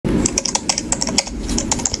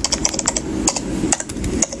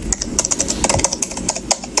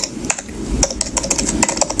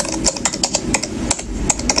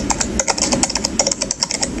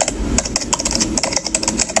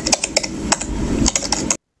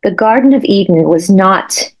The Garden of Eden was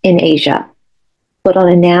not in Asia, but on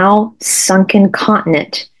a now sunken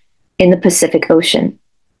continent in the Pacific Ocean.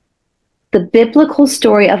 The biblical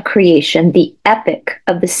story of creation, the epic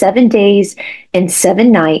of the 7 days and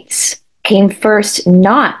 7 nights, came first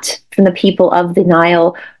not from the people of the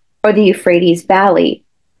Nile or the Euphrates Valley,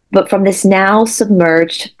 but from this now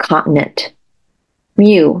submerged continent.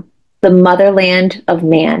 Mu, the motherland of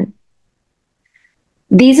man.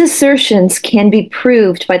 These assertions can be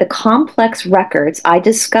proved by the complex records I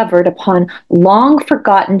discovered upon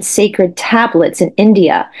long-forgotten sacred tablets in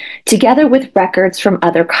India, together with records from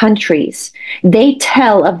other countries. They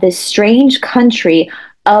tell of this strange country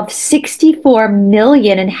of 64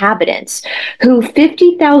 million inhabitants who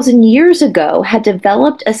 50,000 years ago had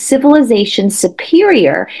developed a civilization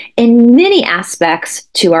superior in many aspects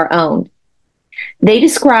to our own. They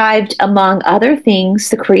described, among other things,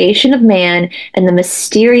 the creation of man and the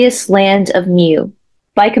mysterious land of Mu.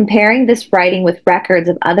 By comparing this writing with records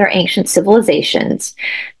of other ancient civilizations,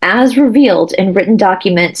 as revealed in written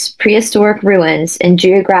documents, prehistoric ruins, and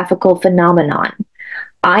geographical phenomenon,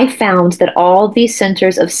 I found that all these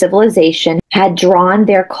centers of civilization had drawn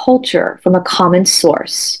their culture from a common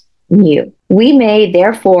source, Mu. We may,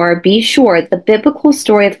 therefore, be sure that the biblical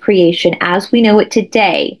story of creation as we know it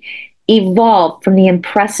today evolved from the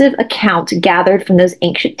impressive account gathered from those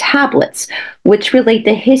ancient tablets, which relate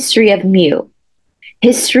the history of Mu,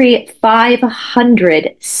 history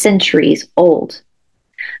 500 centuries old.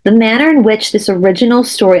 The manner in which this original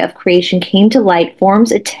story of creation came to light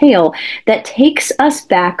forms a tale that takes us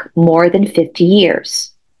back more than 50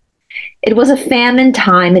 years. It was a famine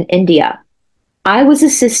time in India. I was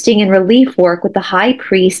assisting in relief work with the high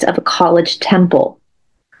priest of a college temple.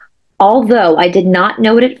 Although I did not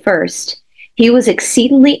know it at first, he was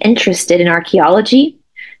exceedingly interested in archaeology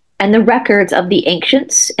and the records of the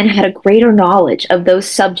ancients and had a greater knowledge of those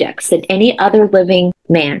subjects than any other living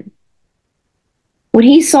man. When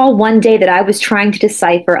he saw one day that I was trying to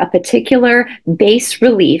decipher a particular bas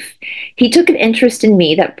relief, he took an interest in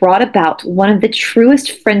me that brought about one of the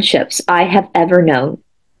truest friendships I have ever known.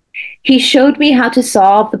 He showed me how to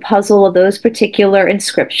solve the puzzle of those particular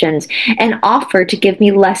inscriptions and offered to give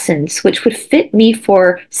me lessons which would fit me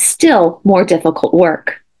for still more difficult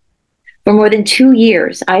work. For more than 2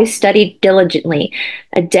 years, I studied diligently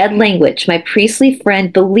a dead language my priestly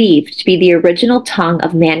friend believed to be the original tongue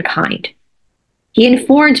of mankind. He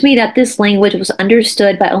informed me that this language was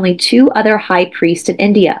understood by only 2 other high priests in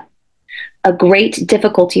India. A great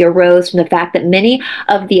difficulty arose from the fact that many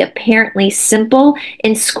of the apparently simple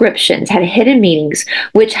inscriptions had hidden meanings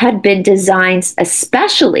which had been designed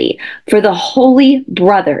especially for the Holy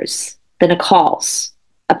Brothers, the Nakals,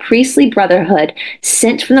 a priestly brotherhood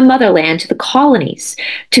sent from the motherland to the colonies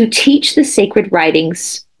to teach the sacred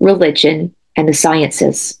writings, religion, and the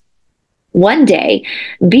sciences. One day,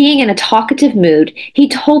 being in a talkative mood, he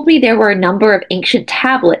told me there were a number of ancient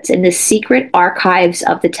tablets in the secret archives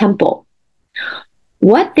of the temple.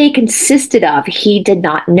 What they consisted of he did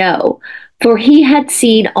not know, for he had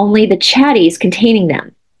seen only the chatties containing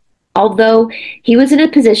them. Although he was in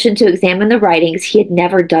a position to examine the writings, he had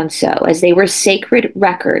never done so, as they were sacred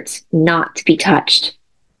records not to be touched.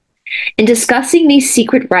 In discussing these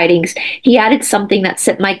secret writings, he added something that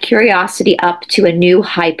set my curiosity up to a new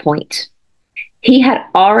high point. He had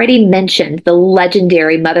already mentioned the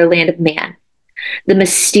legendary motherland of man, the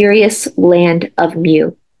mysterious land of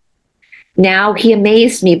Mu. Now he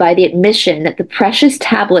amazed me by the admission that the precious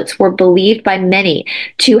tablets were believed by many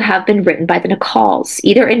to have been written by the Nakals,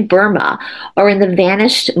 either in Burma or in the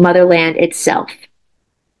vanished motherland itself.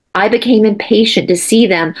 I became impatient to see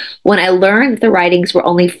them when I learned that the writings were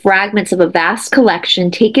only fragments of a vast collection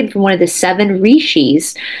taken from one of the 7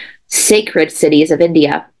 rishis, sacred cities of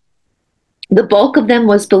India. The bulk of them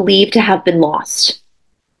was believed to have been lost.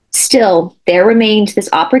 Still, there remained this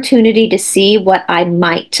opportunity to see what I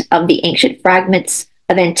might of the ancient fragments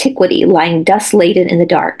of antiquity lying dust-laden in the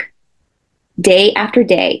dark. Day after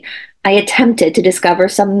day, I attempted to discover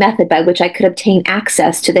some method by which I could obtain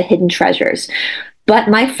access to the hidden treasures, but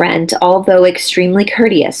my friend, although extremely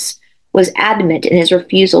courteous, was adamant in his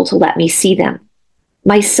refusal to let me see them.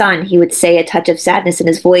 "My son," he would say, a touch of sadness in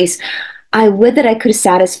his voice, "I would that I could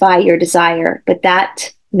satisfy your desire, but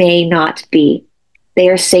that may not be. They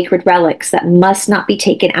are sacred relics that must not be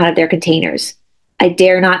taken out of their containers. I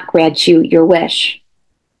dare not grant you your wish.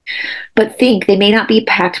 But think, they may not be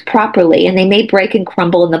packed properly, and they may break and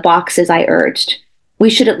crumble in the boxes," I urged. "We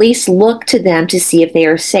should at least look to them to see if they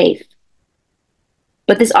are safe."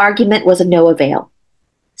 But this argument was of no avail.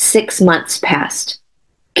 6 months passed.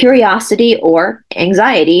 Curiosity, or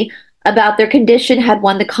anxiety, about their condition had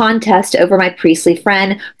won the contest over my priestly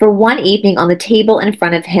friend, for one evening on the table in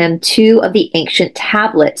front of him, two of the ancient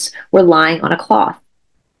tablets were lying on a cloth.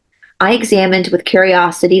 I examined with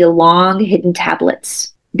curiosity the long hidden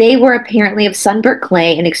tablets. They were apparently of sunburnt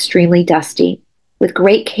clay and extremely dusty. With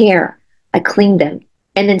great care, I cleaned them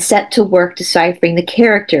and then set to work deciphering the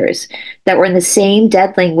characters that were in the same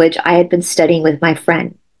dead language I had been studying with my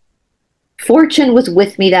friend. Fortune was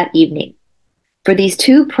with me that evening, for these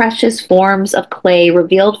two precious forms of clay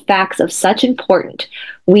revealed facts of such importance.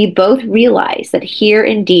 We both realized that here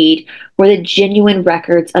indeed were the genuine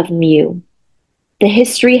records of Mu. The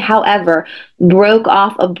history, however, broke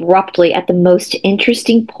off abruptly at the most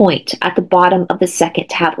interesting point at the bottom of the second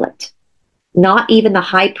tablet. Not even the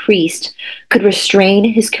high priest could restrain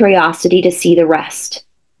his curiosity to see the rest.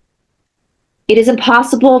 "It is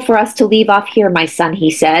impossible for us to leave off here, my son,"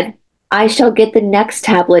 he said. "I shall get the next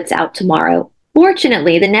tablets out tomorrow."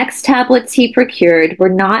 Fortunately, the next tablets he procured were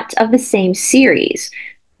not of the same series,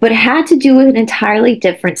 but had to do with an entirely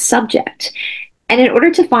different subject. And in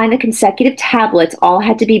order to find the consecutive tablets, all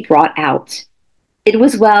had to be brought out. It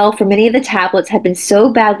was well, for many of the tablets had been so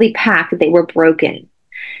badly packed that they were broken.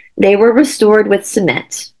 They were restored with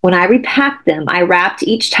cement. When I repacked them, I wrapped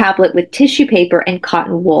each tablet with tissue paper and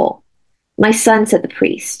cotton wool. "My son," said the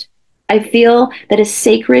priest, "I feel that a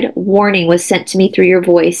sacred warning was sent to me through your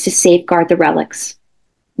voice to safeguard the relics."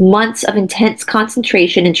 Months of intense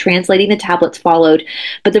concentration in translating the tablets followed,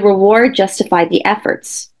 but the reward justified the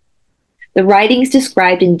efforts. The writings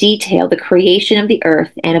described in detail the creation of the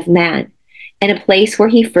earth and of man, and a place where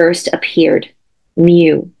he first appeared,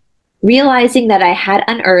 Mu. Realizing that I had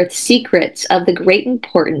unearthed secrets of the great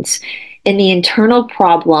importance in the internal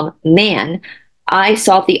problem, man, I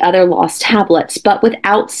sought the other lost tablets, but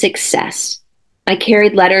without success. I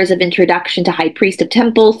carried letters of introduction to high priest of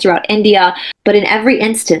temples throughout India, but in every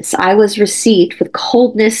instance I was received with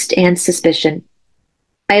coldness and suspicion.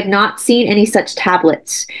 "I have not seen any such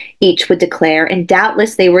tablets," each would declare, and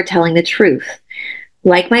doubtless they were telling the truth.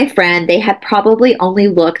 Like my friend, they had probably only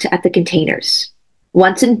looked at the containers.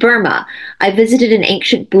 Once in Burma, I visited an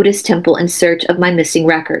ancient Buddhist temple in search of my missing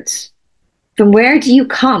records. "From where do you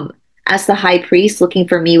come?" asked the high priest, looking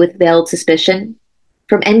for me with veiled suspicion.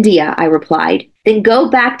 "From India," I replied. "Then go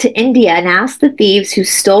back to India and ask the thieves who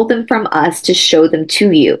stole them from us to show them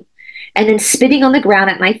to you." And then, spitting on the ground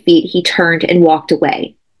at my feet, he turned and walked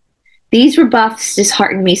away. These rebuffs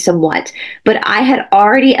disheartened me somewhat, but I had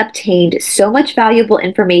already obtained so much valuable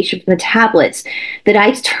information from the tablets that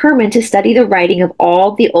I determined to study the writing of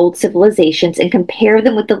all the old civilizations and compare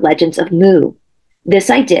them with the legends of Mu. This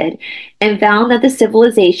I did, and found that the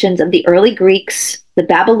civilizations of the early Greeks, the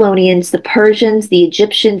Babylonians, the Persians, the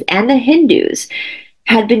Egyptians, and the Hindus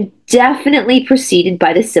had been definitely preceded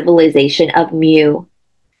by the civilization of Mu.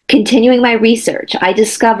 Continuing my research, I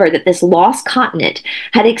discovered that this lost continent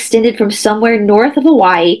had extended from somewhere north of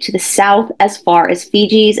Hawaii to the south as far as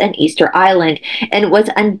Fiji's and Easter Island, and was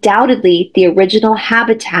undoubtedly the original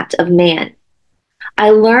habitat of man. I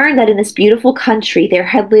learned that in this beautiful country there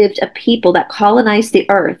had lived a people that colonized the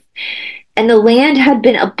earth, and the land had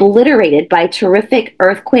been obliterated by terrific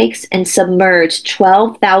earthquakes and submerged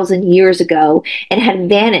 12,000 years ago and had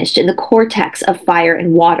vanished in the vortex of fire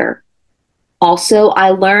and water. Also,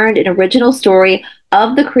 I learned an original story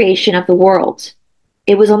of the creation of the world.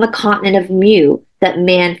 It was on the continent of Mu that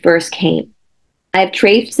man first came. I have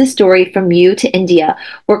traced the story from Mu to India,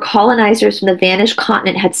 where colonizers from the vanished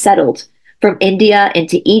continent had settled, from India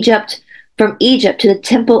into Egypt, from Egypt to the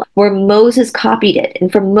temple where Moses copied it,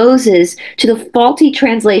 and from Moses to the faulty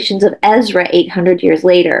translations of Ezra 800 years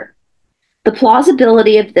later. The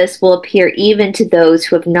plausibility of this will appear even to those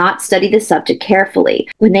who have not studied the subject carefully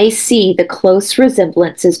when they see the close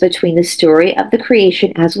resemblances between the story of the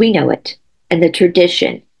creation as we know it and the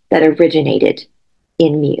tradition that originated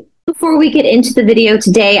in Mu. Before we get into the video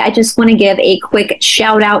today, I just want to give a quick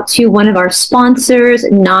shout out to one of our sponsors,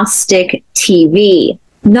 Gnostic TV.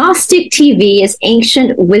 Gnostic TV is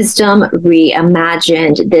ancient wisdom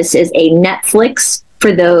reimagined. This is a Netflix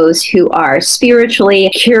for those who are spiritually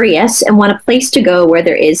curious and want a place to go where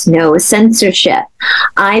there is no censorship.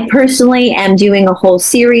 I personally am doing a whole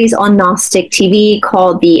series on Gnostic TV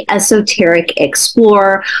called The Esoteric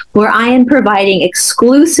Explorer, where I am providing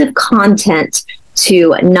exclusive content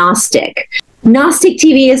to Gnostic. Gnostic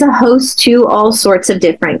TV is a host to all sorts of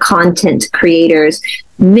different content creators,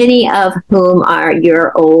 many of whom are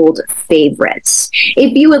your old favorites.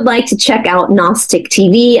 If you would like to check out Gnostic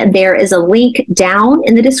TV, there is a link down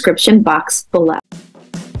in the description box below.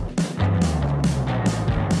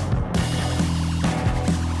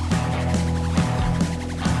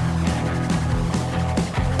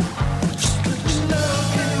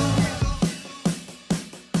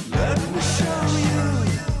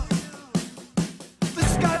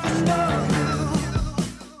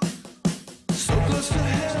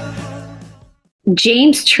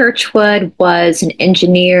 James Churchward was an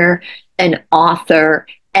engineer, an author,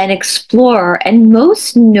 an explorer, and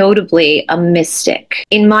most notably, a mystic.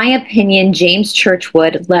 In my opinion, James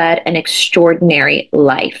Churchward led an extraordinary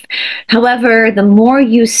life. However, the more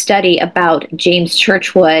you study about James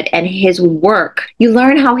Churchward and his work, you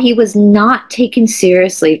learn how he was not taken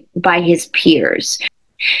seriously by his peers.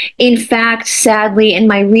 In fact, sadly, in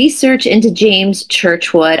my research into James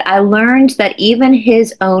Churchward, I learned that even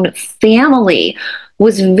his own family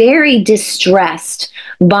was very distressed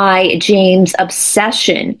by James'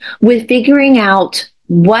 obsession with figuring out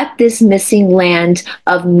what this missing land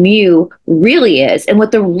of Mu really is and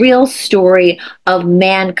what the real story of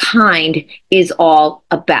mankind is all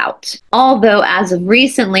about. Although, as of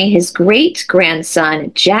recently, his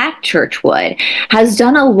great-grandson, Jack Churchward, has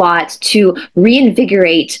done a lot to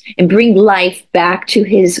reinvigorate and bring life back to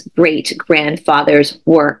his great-grandfather's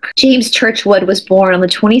work. James Churchward was born on the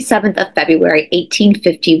 27th of February,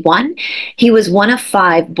 1851. He was one of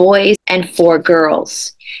 5 boys and 4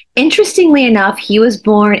 girls. Interestingly enough, he was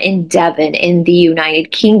born in Devon in the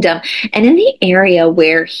United Kingdom, and in the area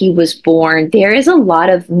where he was born, there is a lot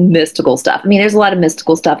of mystical stuff. I mean, there's a lot of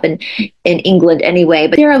mystical stuff in England anyway,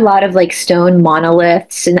 but there are a lot of like stone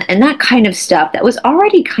monoliths and that kind of stuff that was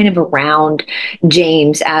already kind of around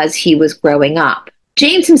James as he was growing up.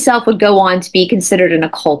 James himself would go on to be considered an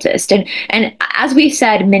occultist. And as we've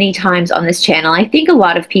said many times on this channel, I think a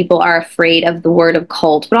lot of people are afraid of the word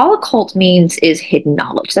occult, but all occult means is hidden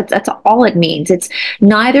knowledge. That's all it means. It's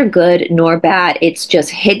neither good nor bad. It's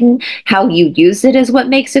just hidden. How you use it is what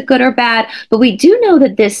makes it good or bad. But we do know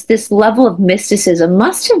that this level of mysticism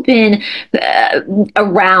must have been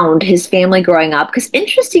around his family growing up, because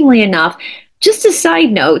interestingly enough, just a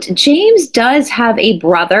side note, James does have a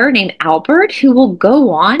brother named Albert who will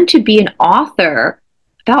go on to be an author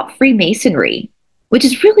about Freemasonry, which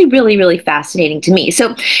is really, really, really fascinating to me.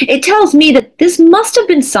 So it tells me that this must have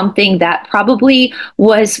been something that probably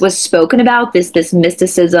was spoken about, this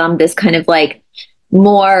mysticism, this kind of like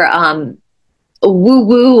more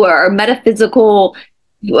woo-woo or metaphysical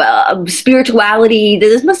spirituality.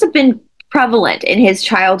 This must have been prevalent in his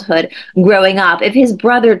childhood growing up, if his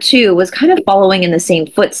brother too was kind of following in the same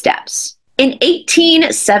footsteps. In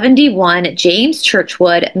 1871, James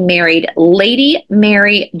Churchward married Lady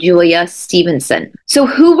Mary Julia Stevenson. So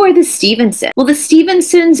who were the Stevensons? Well, the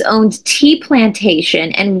Stevensons owned tea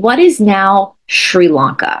plantation in what is now Sri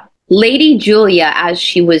Lanka. Lady Julia, as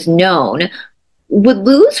she was known, would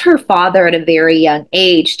lose her father at a very young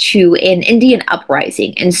age to an Indian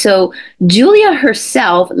uprising. And so Julia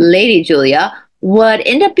herself, Lady Julia, would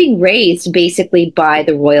end up being raised basically by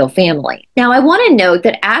the royal family. Now, I want to note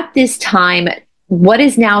that at this time, what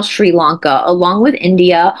is now Sri Lanka, along with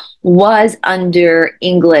India, was under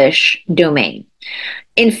English domain.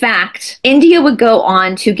 In fact, India would go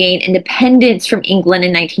on to gain independence from England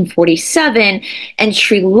in 1947, and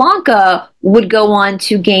Sri Lanka would go on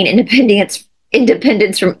to gain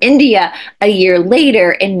independence from India a year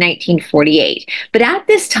later in 1948. But at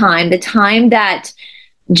this time, the time that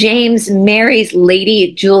James marries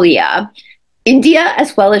Lady Julia, India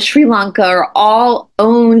as well as Sri Lanka are all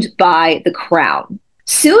owned by the crown.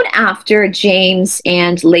 Soon after James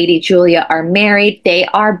and Lady Julia are married, they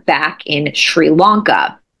are back in Sri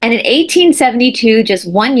Lanka. And in 1872, just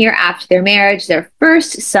 1 year after their marriage, their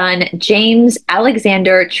first son, James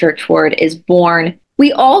Alexander Churchward, is born.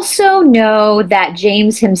 We also know that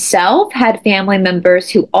James himself had family members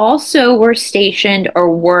who also were stationed or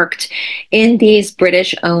worked in these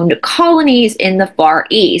British-owned colonies in the Far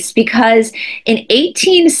East, because in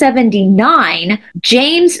 1879,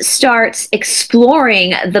 James starts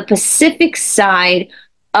exploring the Pacific side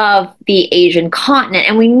of the Asian continent.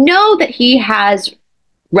 And we know that he has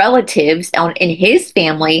relatives in his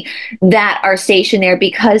family that are stationed there,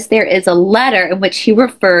 because there is a letter in which he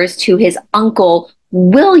refers to his uncle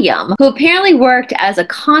William, who apparently worked as a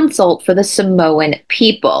consult for the Samoan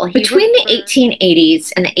people. Between the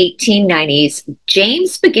 1880s and the 1890s,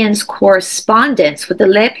 James begins correspondence with the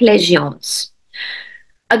Les Plégions.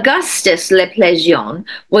 Augustus Le Plégion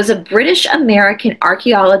was a British-American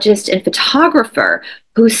archaeologist and photographer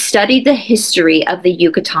who studied the history of the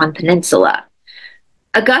Yucatan Peninsula.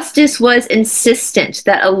 Augustus was insistent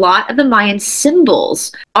that a lot of the Mayan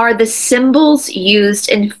symbols are the symbols used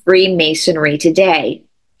in Freemasonry today.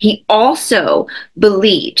 He also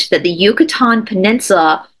believed that the Yucatan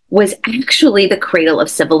Peninsula was actually the cradle of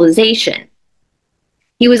civilization.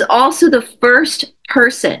 He was also the first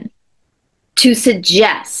person to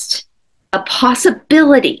suggest a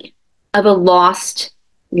possibility of a lost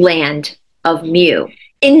land of Mu.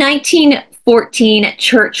 In 19 1914,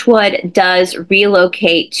 Churchwood does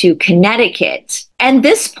relocate to Connecticut. And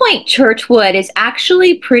this point, Churchwood is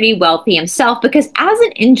actually pretty wealthy himself because as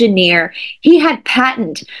an engineer, he had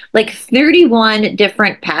patented like 31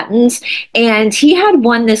 different patents, and he had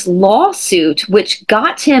won this lawsuit which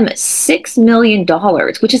got him $6 million,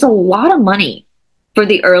 which is a lot of money for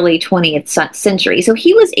the early 20th century. So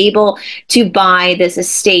he was able to buy this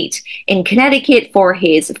estate in Connecticut for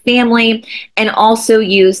his family and also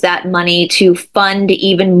use that money to fund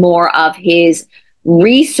even more of his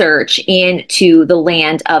research into the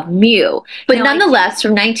land of Mu. But nonetheless,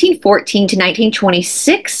 from 1914 to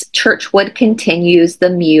 1926, Churchwood continues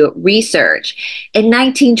the Mu research. In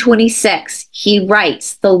 1926, he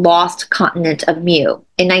writes The Lost Continent of Mu.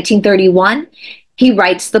 In 1931, he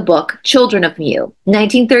writes the book Children of Mu. In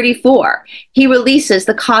 1934, he releases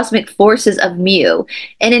The Cosmic Forces of Mu.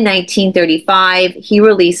 And in 1935, he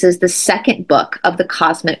releases the second book of The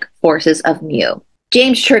Cosmic Forces of Mu.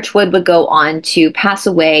 James Churchwood would go on to pass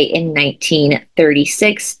away in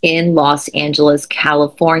 1936 in Los Angeles,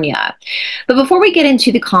 California. But before we get into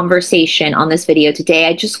the conversation on this video today,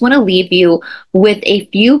 I just want to leave you with a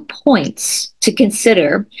few points to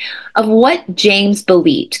consider of what James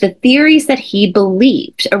believed, the theories that he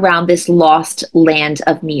believed around this lost land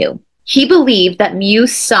of Mu. He believed that Mu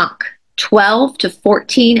sunk 12 to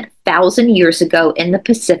 14,000 years ago in the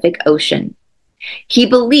Pacific Ocean. He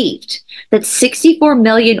believed that 64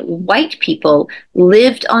 million white people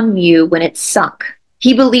lived on Mu when it sunk.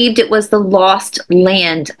 He believed it was the lost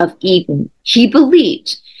land of Eden. He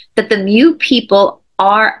believed that the Mu people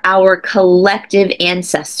are our collective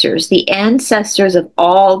ancestors, the ancestors of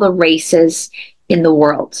all the races in the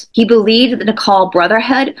world. He believed that the Naqal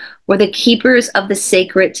Brotherhood were the keepers of the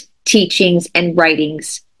sacred teachings and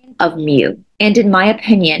writings of Mu. And in my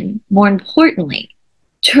opinion, more importantly,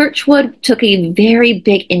 Churchwood took a very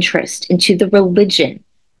big interest into the religion,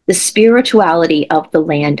 the spirituality of the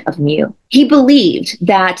land of Mu. He believed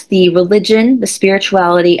that the religion, the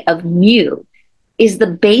spirituality of Mu is the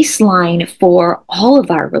baseline for all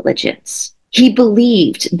of our religions. He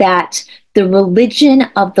believed that the religion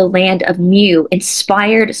of the land of Mu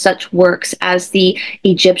inspired such works as the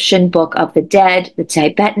Egyptian Book of the Dead, the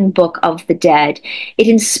Tibetan Book of the Dead. It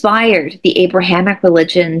inspired the Abrahamic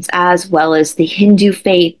religions as well as the Hindu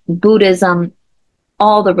faith, Buddhism,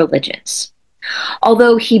 all the religions.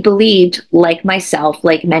 Although he believed, like myself,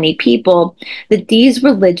 like many people, that these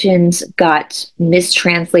religions got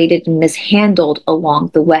mistranslated and mishandled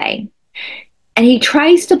along the way. And he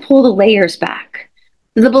tries to pull the layers back.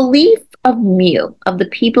 The belief of Mu, of the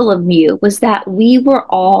people of Mu, was that we were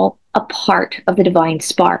all a part of the divine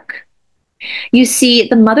spark. You see,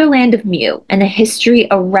 the motherland of Mu and the history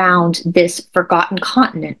around this forgotten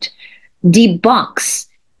continent debunks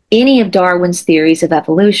any of Darwin's theories of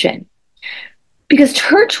evolution. Because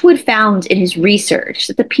Churchwood found in his research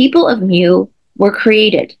that the people of Mu were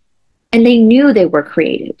created, and they knew they were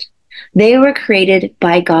created. They were created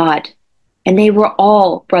by God, and they were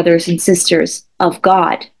all brothers and sisters of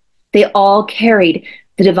God. They all carried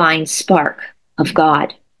the divine spark of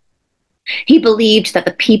God. He believed that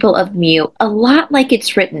the people of Mu, a lot like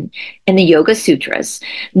it's written in the Yoga Sutras,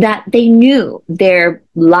 that they knew their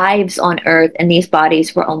lives on earth and these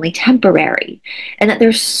bodies were only temporary, and that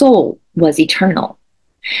their soul was eternal.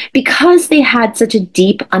 Because they had such a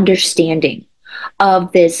deep understanding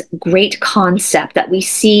of this great concept that we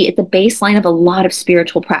see at the baseline of a lot of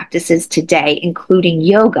spiritual practices today, including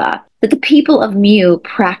yoga, that the people of Mu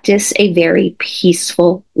practice a very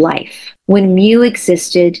peaceful life. When Mu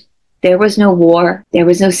existed, there was no war, there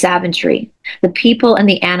was no savagery. The people and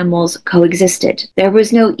the animals coexisted. There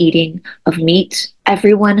was no eating of meat.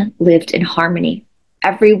 Everyone lived in harmony.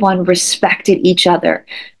 Everyone respected each other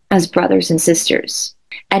as brothers and sisters.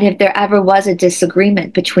 And if there ever was a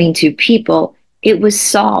disagreement between two people, it was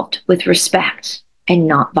solved with respect and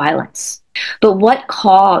not violence. But what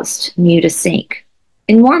caused Mu to sink?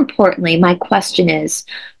 And more importantly, my question is,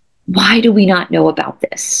 why do we not know about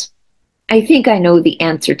this? I think I know the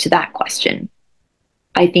answer to that question.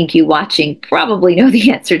 I think you watching probably know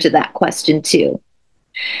the answer to that question too.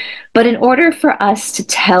 But in order for us to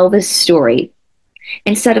tell this story,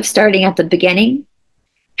 instead of starting at the beginning,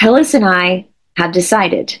 Hillis and I have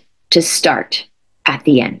decided to start at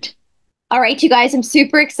the end. All right, you guys, I'm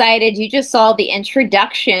super excited. You just saw the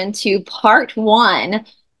introduction to part 1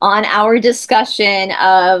 on our discussion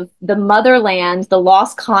of the motherland, the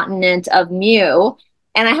lost continent of Mu.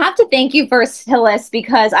 And I have to thank you first, Hillis,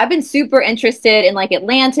 because I've been super interested in like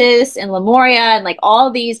Atlantis and Lemuria and like all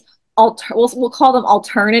these, we'll call them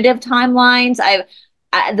alternative timelines.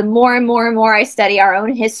 the more and more and more I study our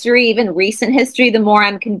own history, even recent history, the more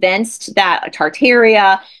I'm convinced that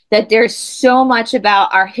Tartaria, that there's so much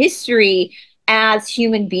about our history as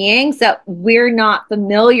human beings that we're not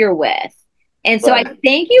familiar with. And so I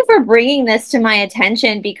thank you for bringing this to my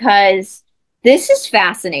attention, because this is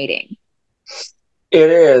fascinating. It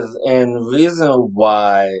is, and the reason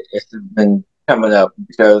why it has been coming up,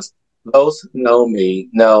 because those who know me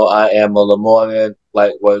know I am a Lemurian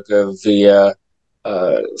light worker via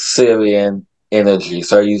Syrian energy.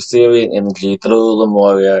 So I use Syrian energy through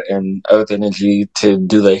Lemuria and Earth energy to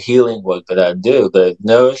do the healing work that I do, the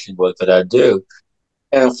nourishing work that I do.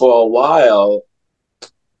 And for a while,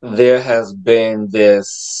 there has been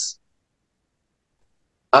this,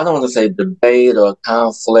 I don't want to say debate or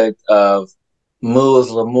conflict of Mu is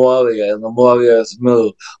Lemuria and Lemuria is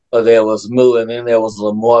Mu, or there was Mu and then there was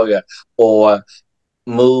Lemuria, or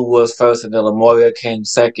Mu was first and then Lemuria came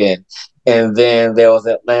second, and then there was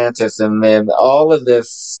Atlantis, and then all of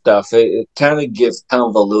this stuff. It kind of gets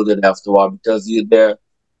convoluted after a while, because there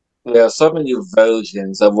are so many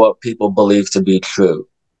versions of what people believe to be true.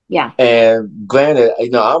 Yeah. And granted,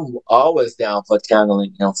 I'm always down for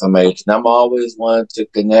channeling information. I'm always wanting to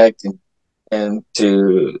connect and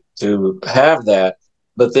to have that.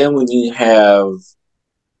 But then when you have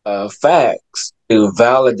facts to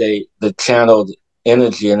validate the channeled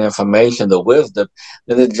energy and information, the wisdom,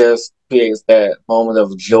 then it just creates that moment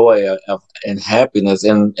of joy and happiness.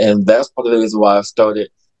 And that's part of the reason why I started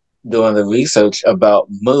doing the research about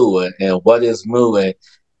Mu and what is Mu,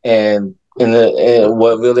 and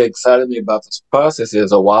what really excited me about this process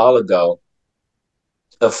is, a while ago,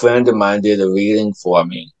 a friend of mine did a reading for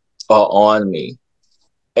me or on me.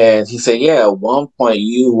 And he said, yeah, at one point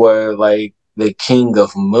you were like the king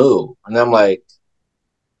of Mu. And I'm like,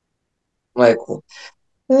 eh.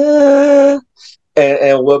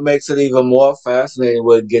 And what makes it even more fascinating,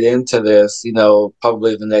 we'll get into this,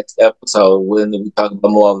 probably the next episode when we talk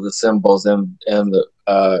about more of the symbols and the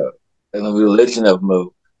religion of Mu,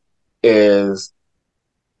 is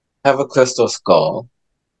have a crystal skull,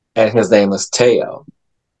 and his name is Teo.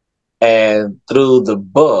 And through the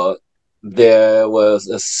book, there was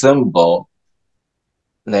a symbol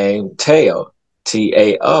named Teo,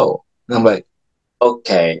 Tao. And I'm like,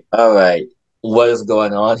 okay, all right, what is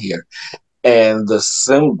going on here? And the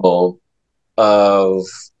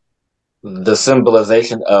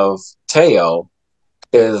symbolization of Teo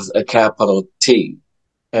is a capital T.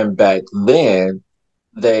 And back then,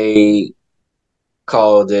 they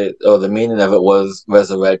called it, or the meaning of it was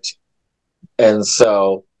resurrection. And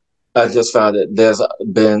so I just found that there's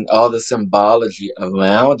been all the symbology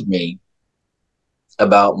around me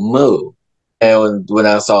about Mu. And when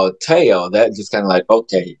I saw Teo, that just kind of like,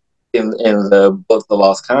 okay, in the book The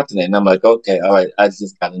Lost Continent, and I'm like, okay, all right, I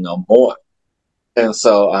just got to know more. And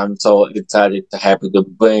so I'm so excited to happy to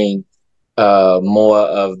bring more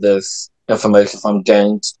of this information from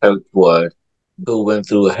James Kirkwood, who went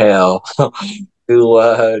through hell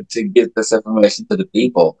to get this information to the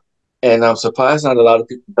people. And I'm surprised not a lot of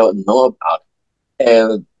people don't know about it.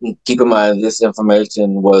 And keep in mind, this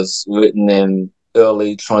information was written in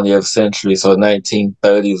early 20th century, so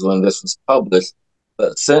 1930s when this was published.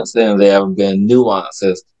 But since then, there have been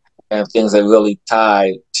nuances and things that really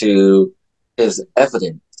tie to his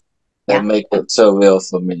evidence that make it so real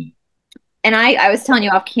for me. And I was telling you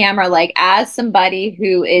off camera, like, as somebody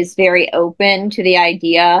who is very open to the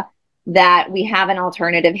idea that we have an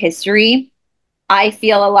alternative history, I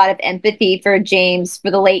feel a lot of empathy for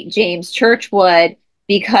the late James Churchwood,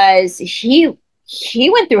 because he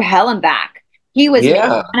went through hell and back. He was made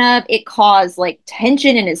fun of. It caused like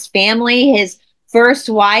tension in his family. His first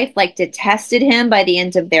wife like detested him by the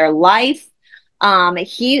end of their life.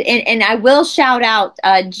 And I will shout out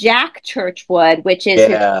Jack Churchwood, which is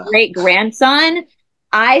his great grandson.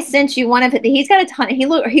 I sent you one of it. He's got a ton.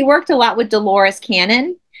 He worked a lot with Dolores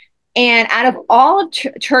Cannon. And out of all of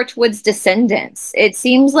Churchwood's descendants, it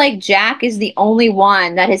seems like Jack is the only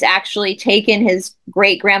one that has actually taken his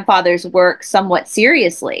great-grandfather's work somewhat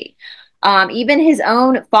seriously. Even his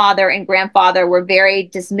own father and grandfather were very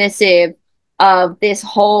dismissive of this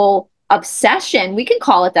whole obsession. We can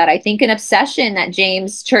call it that. I think an obsession that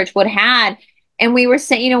James Churchwood had. And we were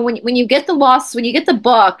saying, when you get the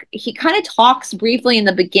book, he kind of talks briefly in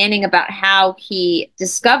the beginning about how he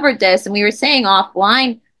discovered this. And we were saying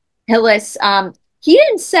offline, Hillis, he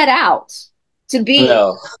didn't set out to be.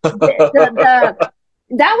 No. That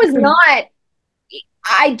was not.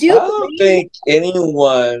 I don't think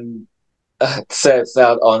anyone sets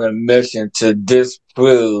out on a mission to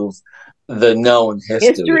disprove the known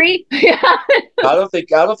history. Yeah. I don't think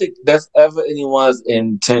that's ever anyone's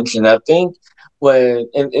intention. I think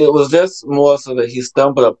and it was just more so that he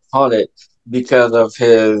stumbled upon it because of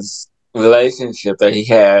his relationship that he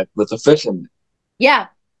had with the fisherman. Yeah.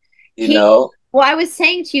 You know, Well, I was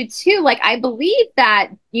saying to you too, like, I believe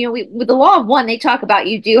that, with the law of one, they talk about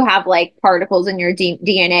you do have like particles in your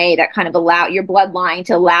DNA that kind of allow your bloodline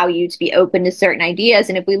to allow you to be open to certain ideas.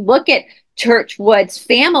 And if we look at Churchwood's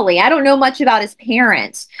family, I don't know much about his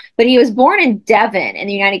parents, but he was born in Devon in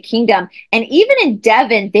the United Kingdom. And even in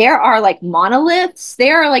Devon, there are like monoliths.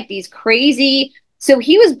 There are like these crazy. So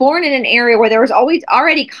he was born in an area where there was always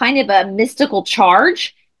already kind of a mystical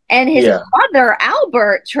charge. And his yeah, brother,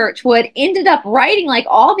 Albert Churchwood, ended up writing like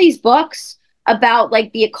all these books about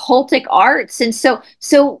like the occultic arts. And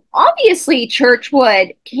so obviously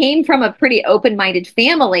Churchwood came from a pretty open-minded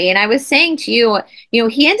family. And I was saying to you,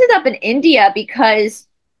 he ended up in India because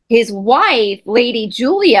his wife, Lady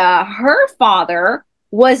Julia, her father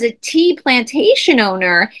was a tea plantation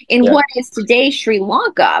owner in yeah, what is today Sri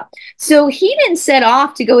Lanka. So he didn't set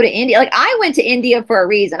off to go to India. Like, I went to India for a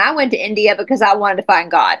reason. I went to India because I wanted to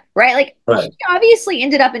find God, right? Like, he right. obviously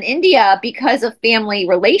ended up in India because of family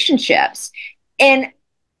relationships. And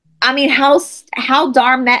I mean, how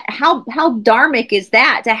dharmic is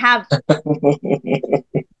that to have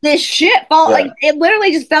this shit fall? Yeah, Like, it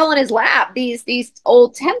literally just fell in his lap, these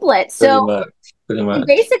old templates. pretty So much, pretty much.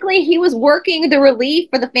 basically, he was working the relief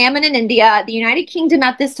for the famine in India. The United Kingdom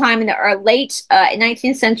at this time in the late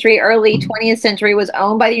 19th century, early 20th century was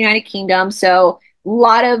owned by the United Kingdom. So a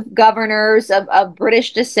lot of governors of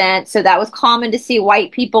British descent. So that was common to see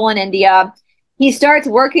white people in India. He starts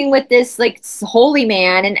working with this like holy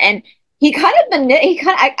man, and he kind of been he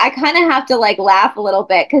kind of I kind of have to like laugh a little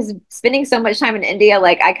bit because spending so much time in India,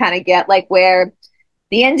 like I kind of get like where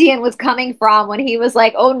the Indian was coming from when he was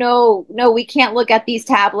like, "Oh no, no, we can't look at these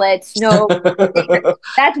tablets. No,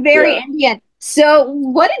 that's very Yeah, Indian." So,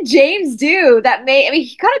 what did James do that made? I mean,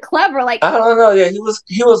 he's kind of clever. Like, I don't know. Yeah,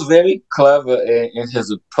 he was very clever in his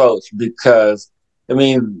approach because I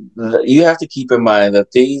mean you have to keep in mind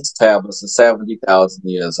that these tablets are 70,000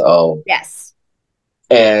 years old, yes,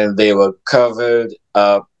 and they were covered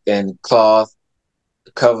up in cloth,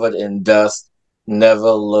 covered in dust,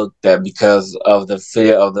 never looked at because of the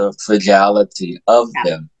fear of the fragility of yeah,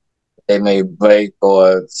 them. They may break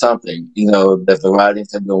or something, that the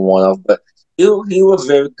writings had been worn off. But he was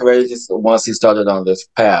very courageous once he started on this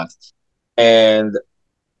path. And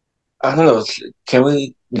I don't know, can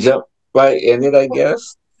we jump right in it, I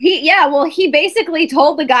guess? well, he basically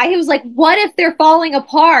told the guy, he was like, "What if they're falling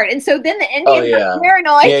apart?" And so then the Oh, Indian got yeah.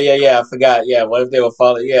 paranoid. Yeah. I forgot. Yeah. What if they were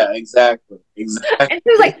following? Yeah, exactly. And he was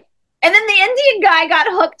Exactly. like, and then the Indian guy got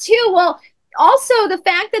hooked too. Well, also the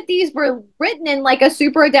fact that these were written in like a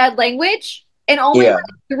super dead language and only Yeah. like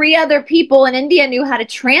three other people in India knew how to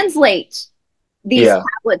translate these Yeah.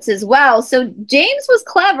 tablets as well. So James was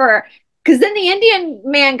clever because then the Indian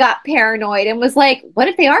man got paranoid and was like, what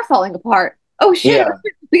if they are falling apart? Oh shit, Yeah.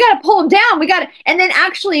 we got to pull them down. We got to. And then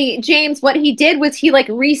actually, James, what he did was he like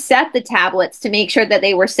reset the tablets to make sure that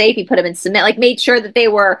they were safe. He put them in cement, like made sure that they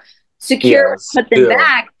were secure, Yeah. put them Still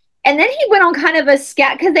back. And then he went on kind of a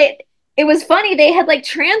scat because it was funny. They had like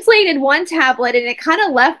translated one tablet and it kind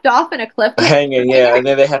of left off in a cliffhanger. hanging. Yeah. And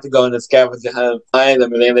then they had to go in the scavenger hunt and find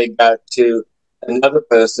them. And then they got to another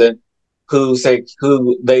person who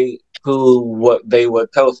what they were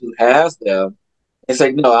told who has them. It's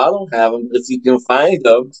like, no, I don't have them. If you can find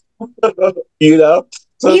them, you know.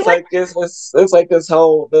 So He it's went like it's like this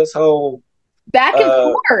whole back and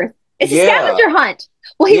uh forth. It's a yeah, scavenger hunt.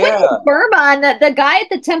 Well, he went to yeah, Burma, and the guy at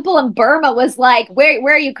the temple in Burma was like, "Where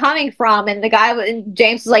are you coming from?" And the guy and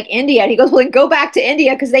James was like, "India." And he goes, "Well, then go back to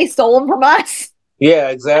India because they stole them from us." yeah,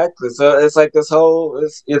 exactly. So it's like this whole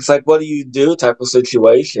it's like what do you do type of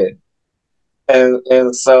situation.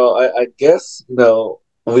 And so I guess,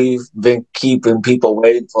 we've been keeping people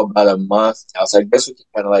waiting for about a month now. So I guess we can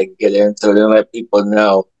kind of like get into it and let people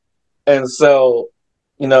know. And so,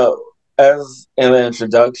 you know, as in the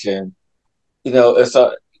introduction, it's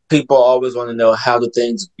people always want to know how do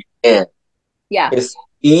things begin. Yeah, It's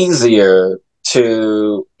easier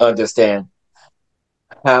to understand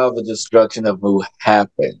how the destruction of Mu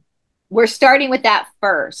happened. we're starting with that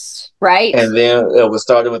first, right? And then we're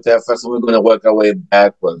starting with that first, and we're going to work our way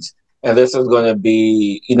backwards. And this is going to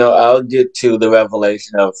be, I'll get to the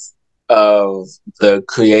revelation of the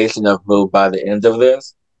creation of Mu by the end of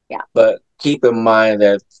this. Yeah, But keep in mind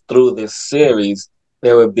that through this series,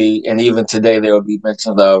 there would be, and even today, there will be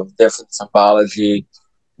mentions of different symbology,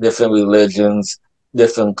 different religions,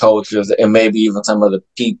 different cultures, and maybe even some of the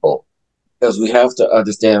people, because we have to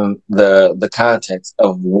understand the context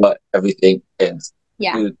of what everything is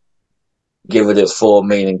yeah. to give it its full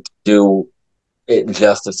meaning, to do it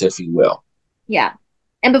justice, if you will. Yeah.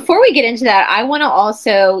 And before we get into that, I want to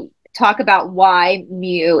also talk about why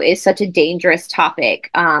Mu is such a dangerous topic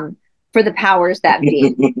for the powers that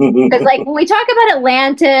be. Because, like, when we talk about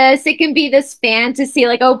Atlantis, it can be this fantasy,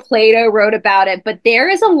 like, oh, Plato wrote about it, but there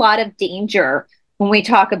is a lot of danger when we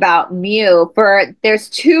talk about Mu. There's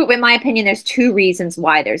two, in my opinion, there's two reasons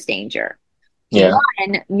why there's danger. Yeah.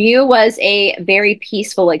 One, Mu was a very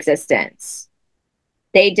peaceful existence.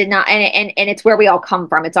 They did not, and it's where we all come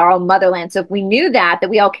from. It's our own motherland. So if we knew that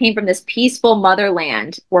we all came from this peaceful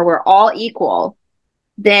motherland where we're all equal,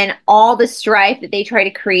 then all the strife that they try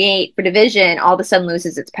to create for division all of a sudden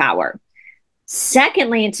loses its power.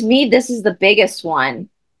 Secondly, and to me, this is the biggest one.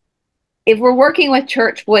 If we're working with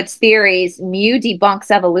Churchwood's theories, Mu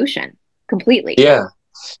debunks evolution completely. Yeah.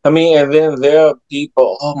 I mean, and then there are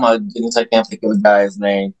people, oh my goodness, I can't think of the guy's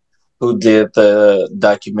name, who did the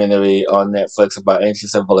documentary on Netflix about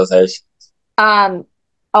ancient civilization. Oh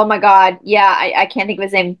my God. Yeah, I can't think of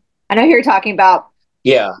his name. I know who you're talking about.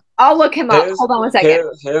 Yeah. I'll look him up. Hold on one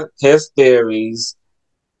second. His theories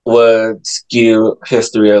would skew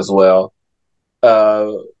history as well.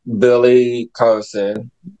 Billy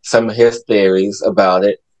Carson, some of his theories about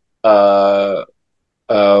it.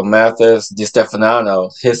 Mathis Di Stefano,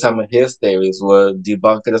 some of his theories were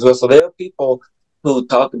debunked as well. So there are people who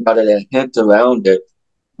talk about it and hint around it,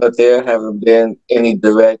 but there haven't been any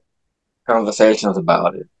direct conversations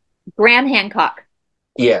about it. Graham Hancock.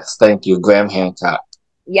 Yes, thank you, Graham Hancock.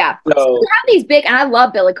 Yeah. So we have these big, and I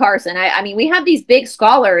love Billy Carson. I mean, we have these big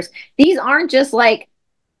scholars. These aren't just like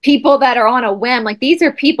people that are on a whim. Like, these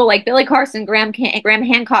are people like Billy Carson, Graham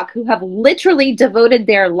Hancock, who have literally devoted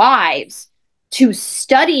their lives to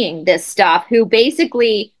studying this stuff, who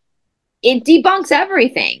basically, it debunks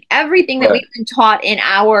everything that we've been taught in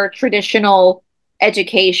our traditional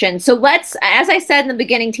education. So let's, as I said in the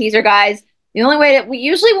beginning teaser, guys, the only way that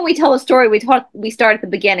usually when we tell a story, we start at the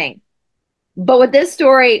beginning. But with this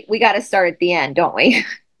story, we got to start at the end, don't we?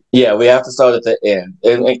 Yeah, we have to start at the end.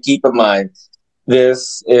 And keep in mind,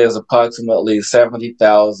 this is approximately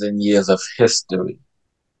 70,000 years of history.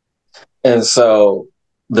 And so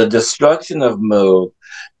the destruction of Mu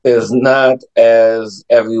is not as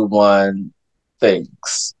everyone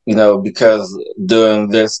thinks, because during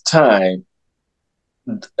this time,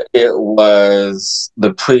 it was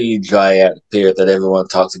the pre-Dryad period that everyone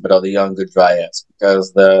talks about, or the younger Dryads,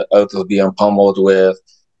 because the Earth was being pummeled with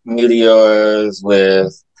meteors,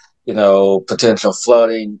 with, potential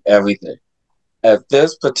flooding, everything. At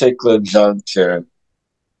this particular juncture,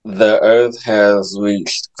 the Earth has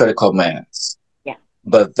reached critical mass. Yeah.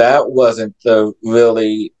 But that wasn't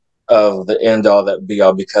really of the end all that be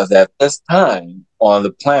all, because at this time on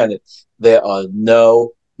the planet, there are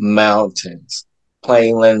no mountains,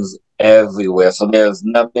 plainlands everywhere. So there's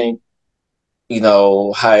nothing,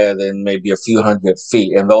 higher than maybe a few hundred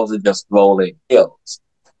feet, and those are just rolling hills.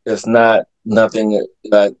 It's nothing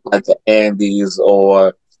like the Andes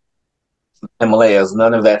or Himalayas.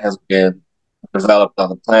 None of that has been developed on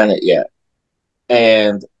the planet yet.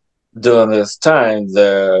 And during this time,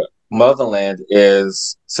 the motherland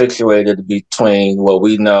is situated between what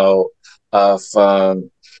we know from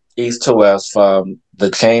east to west, from the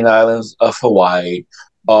chain islands of Hawaii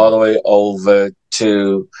all the way over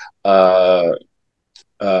to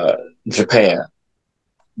Japan,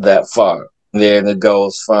 that far. Then it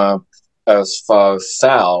goes from as far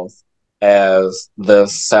south as the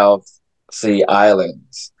South Sea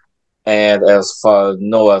Islands, and as far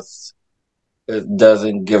north, it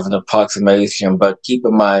doesn't give an approximation, but keep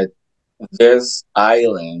in mind, this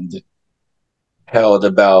island held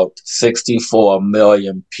about 64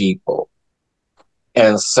 million people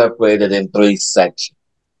and separated in 3 sections.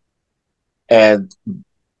 And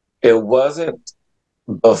it wasn't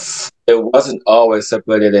always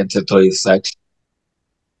separated into 3 sections.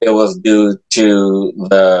 It was due to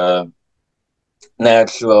the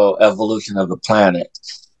natural evolution of the planet.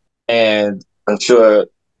 And I'm sure,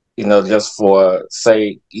 just for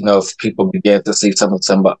sake, if people begin to see some of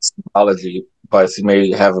the symbology, Brice, you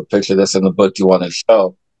may have a picture that's in the book you want to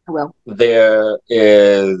show. I will. There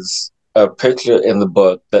is a picture in the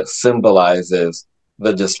book that symbolizes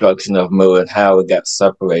the destruction of Mu and how it got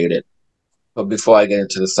separated. But before I get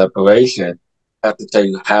into the separation, I have to tell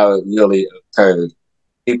you how it really occurred.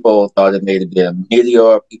 People thought it may have been a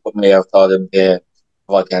meteor. People may have thought it been a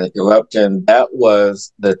volcanic eruption. That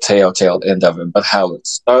was the telltale end of it. But how it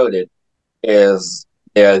started is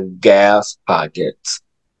there are gas pockets.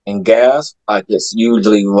 And gas pockets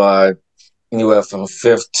usually run anywhere from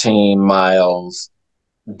 15 miles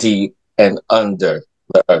deep and under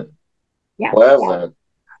the Earth. Yeah. However,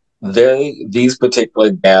 these particular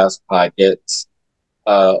gas pockets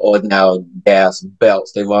or now gas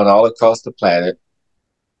belts. They run all across the planet.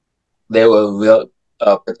 They were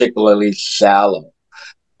particularly shallow.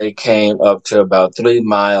 They came up to about 3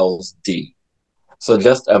 miles deep. So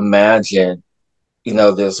just imagine,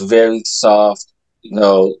 this very soft,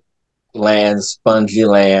 land, spongy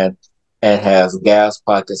land, and has gas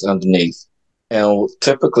pockets underneath. And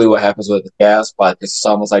typically what happens with the gas pockets, it's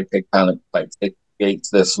almost like they kind of like it creates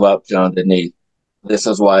this rupture underneath. This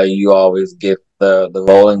is why you always get the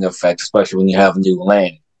rolling effect, especially when you have new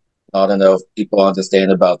land. I don't know if people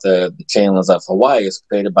understand about the chainlands of Hawaii. It's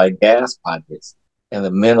created by gas pockets. And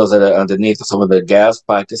the minerals that are underneath, some of the gas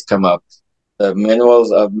pockets come up. The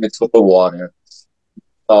minerals are mixed with the water,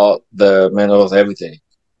 salt, the minerals, everything.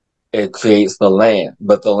 It creates the land,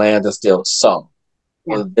 but the land is still salt.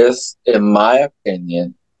 Yeah. So this, in my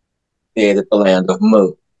opinion, created the land of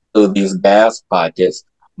Mu through these gas pockets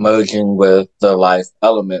merging with the life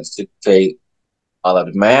elements to create all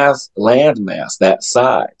of the land mass that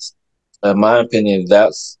size. In my opinion,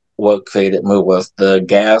 that's what created Mu, was the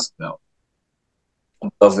gas belt.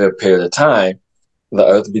 Over a period of time, the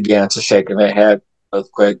earth began to shake, and it had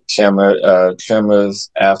earthquake, tremors,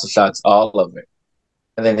 aftershocks, all of it.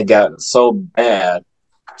 And then it got so bad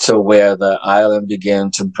to where the island began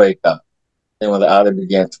to break up. And when the island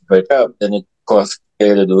began to break up, then it, of course,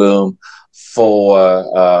 created room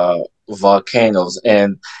for volcanoes.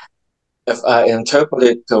 And if I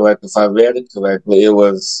interpreted it correctly, if I read it correctly, it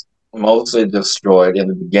was mostly destroyed in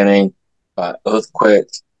the beginning by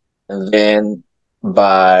earthquakes, and then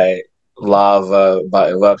by lava, by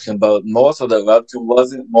eruption. But most of the eruption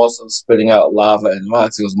wasn't more so spitting out lava and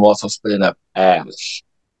rocks, it was more so spitting up ash.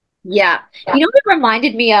 Yeah. You know what it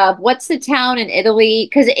reminded me of? What's the town in Italy?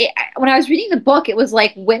 Because when I was reading the book, it was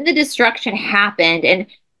like when the destruction happened, and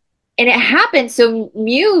it happened. So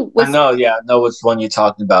Mu was. I know, yeah, I know which one you're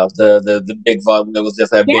talking about. The big volume that was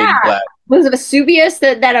just that big black. Was it Vesuvius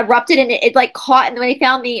that erupted, and it like caught, and when they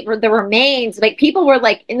found the remains, like people were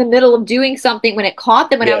like in the middle of doing something when it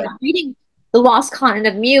caught them. When I was reading The Lost Continent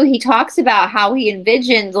of Mu, he talks about how he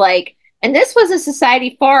envisioned like, and this was a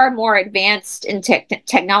society far more advanced in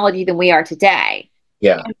technology than we are today.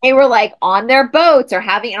 Yeah. And they were like on their boats or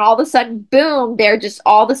having, and all of a sudden, boom, there just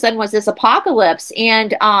all of a sudden was this apocalypse.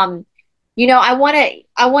 And I want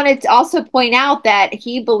to also point out that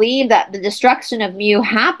he believed that the destruction of Mu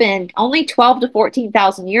happened only 12 to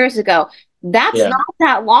 14,000 years ago. That's not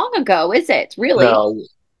that long ago, is it? Really? No,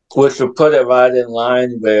 which would put it right in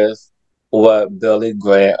line with what Billy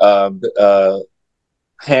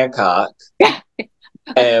Hancock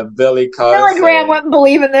and Billy Carson. Billy Graham wouldn't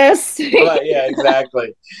believe in this. Right, yeah,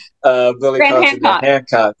 exactly. Billy Carson and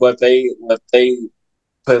Hancock, what they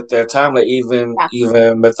put their timeline, even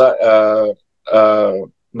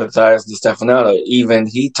Matthias de Stefano, even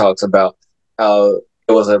he talks about how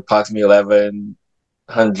it was approximately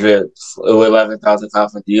 11,500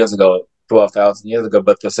 years ago, 12,000 years ago,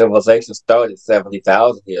 but the civilization started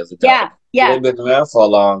 70,000 years ago. Yeah. They've been around for a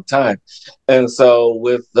long time. And so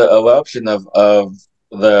with the eruption of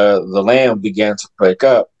the land began to break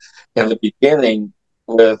up, in the beginning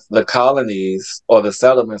with the colonies or the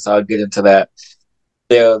settlements, I'll get into that.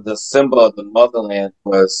 The symbol of the motherland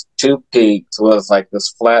was two peaks, was like this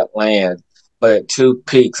flat land, but at two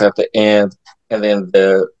peaks at the end, and then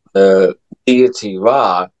the deity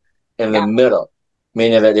Ra in the middle,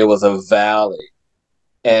 meaning that it was a valley,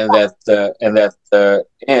 and that the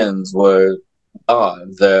ends were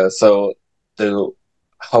on so the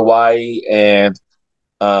Hawaii and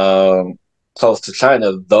close to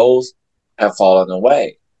China, those have fallen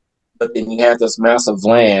away. But then you have this massive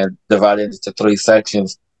land divided into 3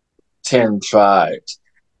 sections, 10 tribes.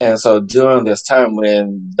 And so during this time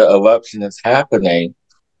when the eruption is happening,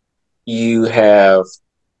 you have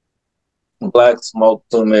black smoke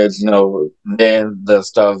plumage, then the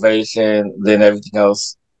starvation, then everything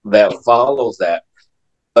else that follows that.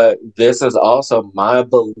 But this is also my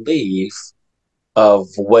belief of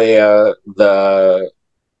where the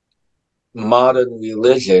modern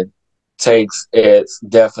religion takes its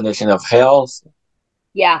definition of hell.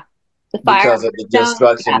 Yeah. The fire. Because of the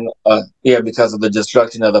destruction, because of the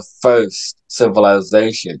destruction of the first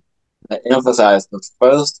civilization. I emphasize the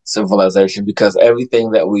first civilization because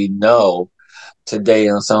everything that we know today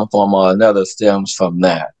in some form or another stems from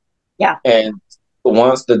that. Yeah. And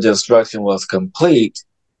once the destruction was complete,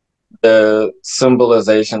 the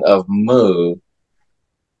symbolization of Mu,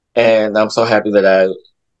 and I'm so happy that I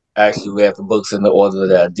actually read the books in the order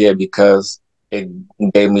that I did because it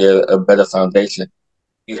gave me a better foundation.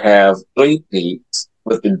 You have 3 peaks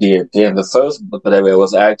with the deity, and the first book that I read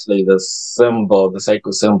was actually the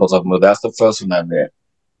sacred symbols of Mu. That's the first one I read.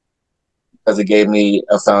 because it gave me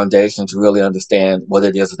a foundation to really understand what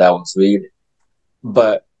it is that I was reading.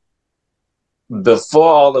 But before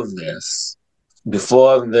all of this,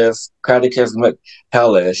 before this catechismic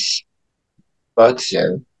hellish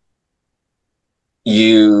function,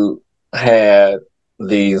 you had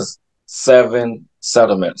these 7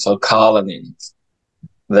 settlements or colonies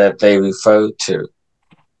that they referred to.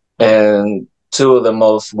 And 2 of the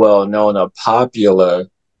most well-known or popular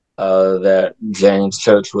that James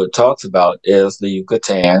Churchward talks about is the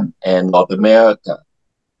Yucatan and North America.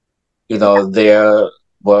 You know, there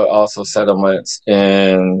were also settlements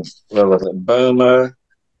in, what was it, Burma,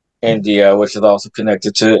 India, which is also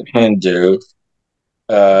connected to Hindu,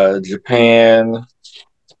 Japan,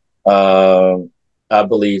 I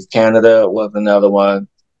believe Canada was another one.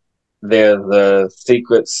 There's a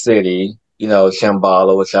secret city, you know,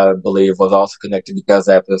 Shambhala, which I believe was also connected because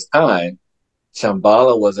at this time,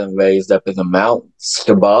 Shambhala wasn't raised up in the mountains.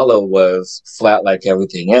 Shambhala was flat like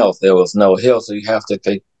everything else. There was no hill, so you have to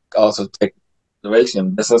take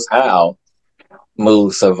consideration. This is how Mu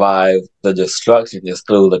survived the destruction, is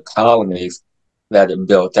through the colonies that it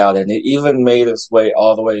built out, and it even made its way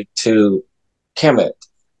all the way to Kemet.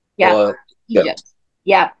 Yeah, Egypt.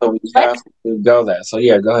 Yeah. So we have to go there. So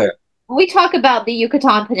yeah, go ahead. When we talk about the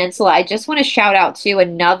Yucatan Peninsula, I just want to shout out to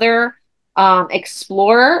another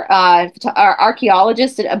explorer,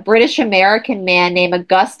 archaeologist, a British American man named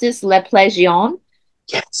Augustus Le Plession.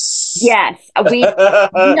 Yes. Yes. We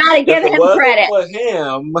gotta give him credit. For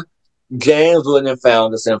him, James wouldn't have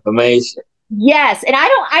found this information. Yes, and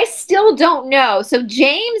I still don't know. So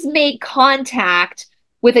James made contact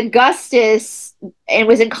with Augustus and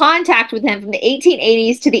was in contact with him from the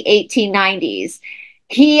 1880s to the 1890s.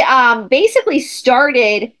 He basically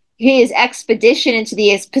started his expedition into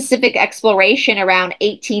the Pacific exploration around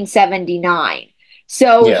 1879.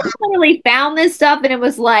 So he really found this stuff, and it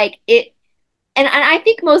was like it. And I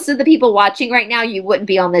think most of the people watching right now, you wouldn't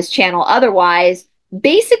be on this channel otherwise,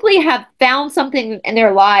 basically have found something in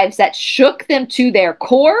their lives that shook them to their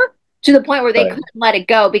core, to the point where they couldn't let it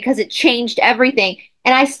go because it changed everything.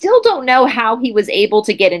 And I still don't know how he was able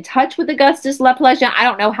to get in touch with Augustus Le Plession. I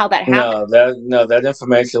don't know how that happened. That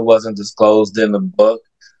information wasn't disclosed in the book.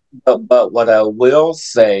 But what I will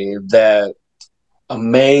say that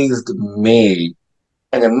amazed me,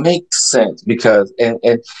 and it makes sense because and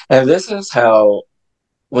this is how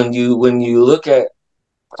when you look at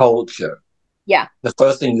culture, the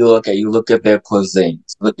first thing you look at their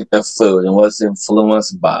cuisines, look at their food and what's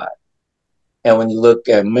influenced by. And when you look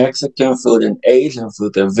at Mexican food and Asian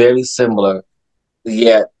food, they're very similar,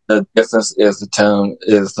 yet the difference is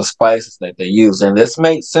the spices that they use. And this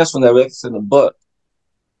makes sense when I read this in the book,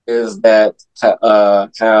 is that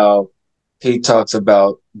how he talks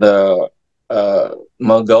about the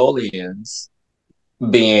Mongolians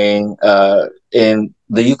being in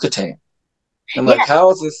the Yucatan. I'm like,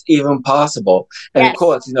 how is this even possible? And of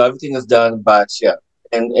course, you know, everything is done by chef.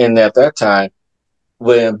 And at that time,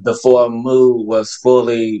 before Mu was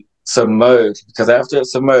fully submerged, because after it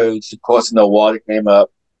submerged, of course, you know, water came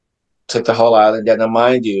up, took the whole island down. And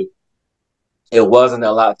mind you, it wasn't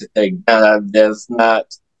a lot to take down. There's not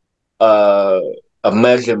a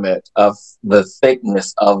measurement of the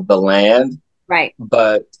thickness of the land. Right.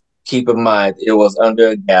 But keep in mind, it was under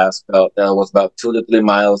a gas belt that was about 2 to 3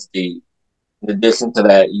 miles deep. In addition to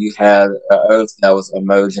that, you had an earth that was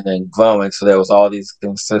emerging and growing. So there was all these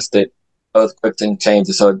consistent earthquakes and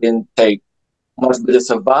changes. So it didn't take much, but it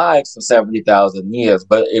survived for 70,000 years.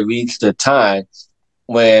 But it reached a time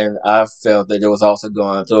when I felt that it was also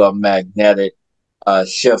going through a magnetic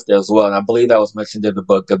shift as well. And I believe that was mentioned in the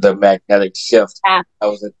book of the magnetic shift that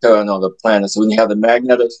was occurring on the planet. So when you have the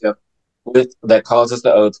magnetic shift that causes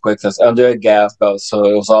the earthquakes, that's under a gas belt. So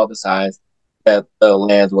it was all the signs that the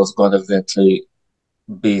land was going to eventually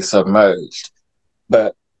be submerged.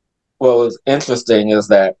 But what was interesting is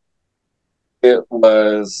that it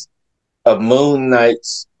was a moon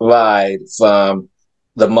night's ride from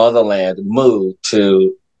the motherland, Mu,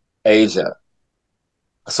 to Asia.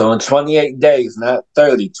 So in 28 days, not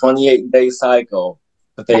 30, 28-day cycle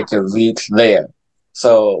that they could reach there.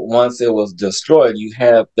 So once it was destroyed, you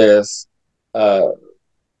have this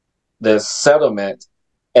settlement.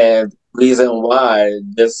 And reason why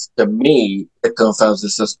this, to me, it confirms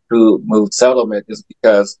this is true Mu settlement is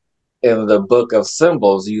because in the book of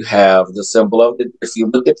symbols, you have the symbol of it. If you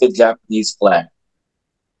look at the Japanese flag,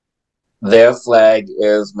 their flag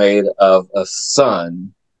is made of a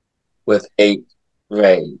sun with 8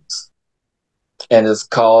 rays. And it's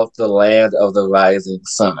called the land of the rising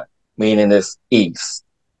sun, meaning it's east.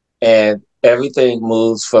 And everything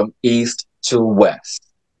moves from east to west.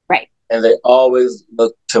 Right. and they always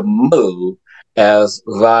look to Mu as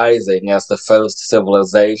rising as the first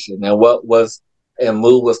civilization. And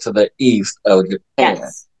Mu was to the east of Japan.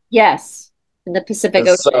 Yes. Yes. In the Pacific And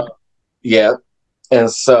Ocean. so, yeah.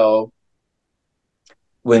 And so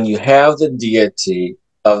when you have the deity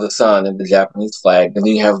of the sun in the Japanese flag, then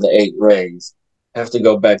you have the 8 rays. I have to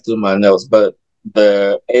go back through my notes, but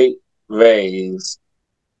the 8 rays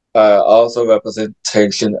are also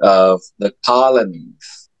representation of the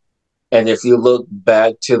colonies. And if you look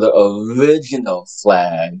back to the original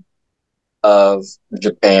flag of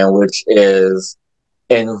Japan, which is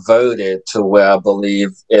inverted to where I believe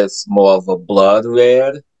it's more of a blood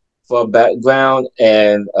red for a background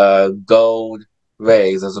and gold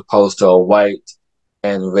rays as opposed to a white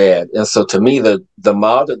and red. And so to me, the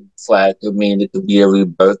modern flag could mean it could be a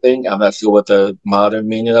rebirthing. I'm not sure what the modern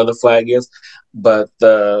meaning of the flag is, but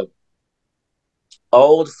the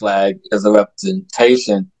old flag is a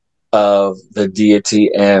representation of the deity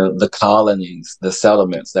and the colonies, the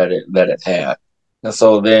settlements that it had. And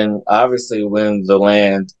so then obviously when the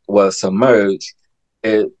land was submerged,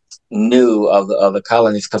 it knew of the other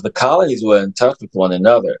colonies because the colonies were in touch with one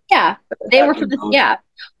another. Yeah, they were from the, yeah.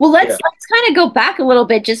 Well, let's kind of go back a little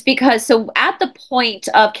bit just because, so at the point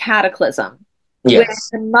of cataclysm, with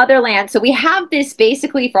the motherland, so we have this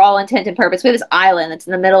basically for all intent and purpose, we have this island that's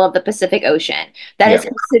in the middle of the Pacific Ocean that is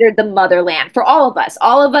considered the motherland for all of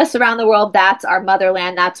us around the world. That's our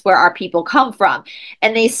motherland. That's where our people come from.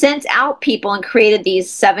 And they sent out people and created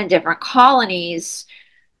these 7 different colonies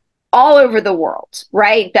all over the world,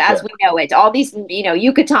 right? As we know it, all these,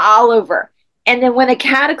 Yucatan all over. And then when the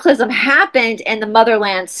cataclysm happened and the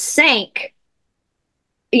motherland sank,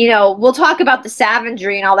 we'll talk about the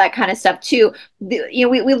savagery and all that kind of stuff too. We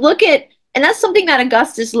look at, and that's something that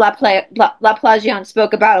Augustus Laplacian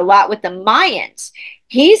spoke about a lot with the Mayans.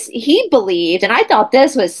 He believed, and I thought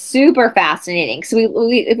this was super fascinating. So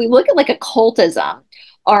if we look at like occultism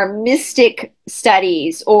or mystic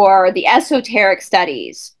studies or the esoteric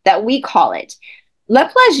studies that we call it,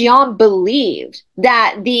 Laplacian believed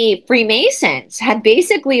that the Freemasons had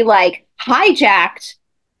basically like hijacked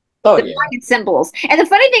the Mayan symbols. And the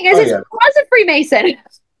funny thing is he was a Freemason. And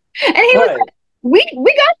he was like, we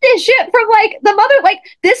got this shit from like the mother, like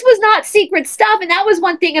this was not secret stuff. And that was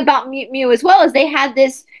one thing about Mu as well, is they had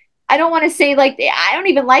this, I don't want to say like, I don't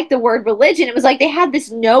even like the word religion. It was like they had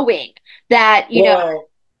this knowing that,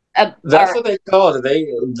 that's what they called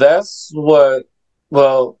it.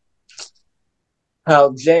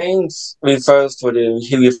 How James refers to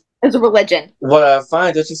it, as a religion. What I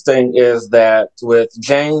find interesting is that with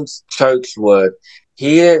James Churchwood,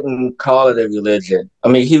 he didn't call it a religion. I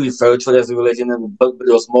mean, he referred to it as a religion in the book, but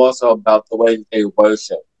it was more so about the way they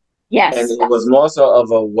worship. Yes. And it was more so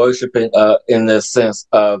of a worshiping in the sense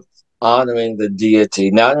of honoring the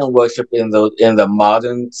deity, not in worship in the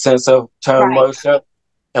modern sense of term worship.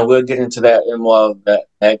 And we'll get into that in more of the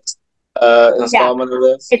next installment of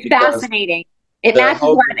this. It's fascinating. It the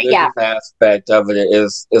whole religious aspect of it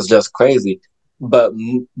is just crazy. But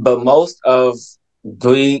most of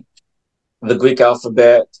the Greek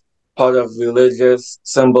alphabet, part of religious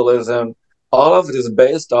symbolism, all of it is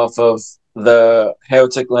based off of the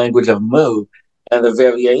heretic language of Mu and the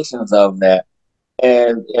variations of that.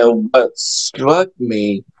 And what struck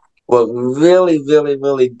me, what really, really,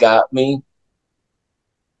 really got me,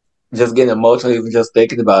 just getting emotional even just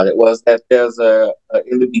thinking about it, was that there's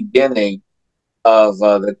in the beginning of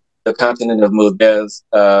the continent of Mu, there's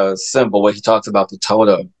a symbol where he talks about the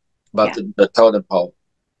totem, about the totem pole.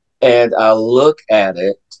 And I look at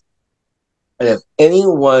it, and if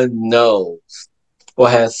anyone knows or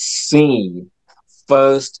has seen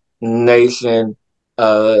First Nation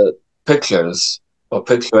pictures or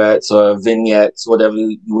picturettes or vignettes, whatever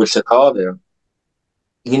you wish to call them,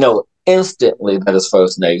 instantly that is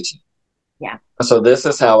First Nation. Yeah. So this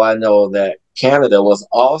is how I know that Canada was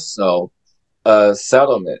also a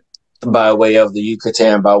settlement by way of the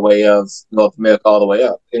Yucatan, by way of North America, all the way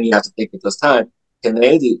up. And you have to think at this time,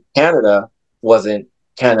 Canada wasn't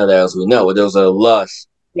Canada as we know it. It was a lush,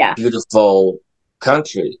 beautiful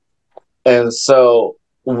country. And so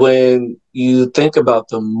when you think about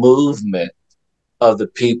the movement of the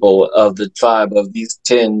people of the tribe, of these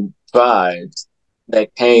 10 tribes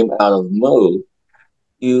that came out of Mu,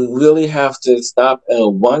 you really have to stop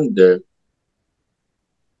and wonder,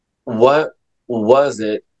 what was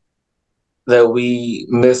it that we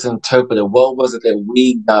misinterpreted? What was it that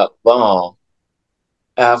we got wrong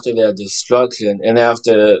after their destruction and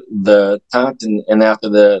after the continent and after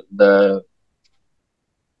the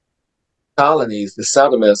colonies, the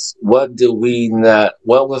settlements? What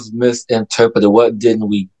was misinterpreted? What didn't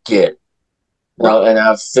we get? And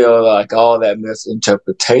I feel like all that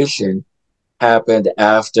misinterpretation happened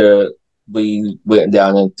after we went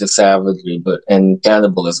down into savagery and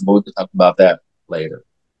cannibalism. But we can talk about that later.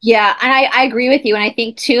 Yeah, and I agree with you. And I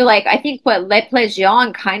think too, like I think what Le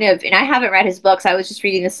Plession kind of, and I haven't read his books, I was just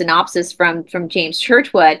reading the synopsis from James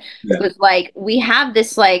Churchwood, was like we have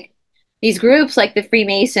this like these groups like the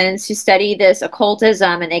Freemasons who study this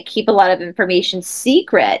occultism and they keep a lot of information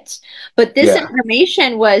secret. But this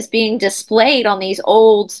information was being displayed on these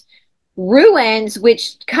old ruins,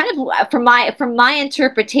 which kind of from my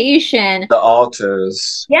interpretation, the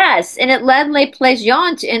altars. Yes, and it led Le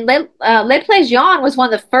Plession to, and Le Plession was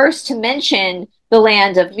one of the first to mention the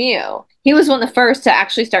land of Mu. He was one of the first to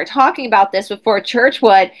actually start talking about this before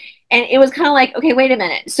Churchwood. And it was kind of like, okay, wait a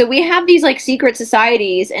minute. So we have these like secret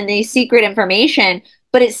societies and these secret information,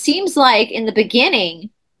 but it seems like in the beginning,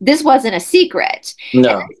 this wasn't a secret.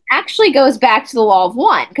 No. And this actually goes back to the law of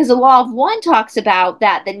one, because the law of one talks about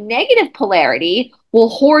that the negative polarity will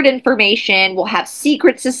hoard information, will have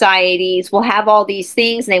secret societies, will have all these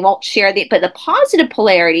things, and they won't share but the positive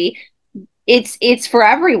polarity, it's for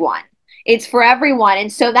everyone. It's for everyone.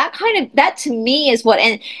 And so that to me is what,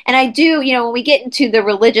 and I do, when we get into the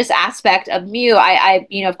religious aspect of Mu, I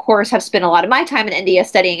of course have spent a lot of my time in India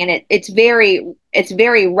studying, and it's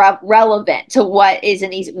very relevant to what is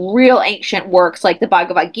in these real ancient works like the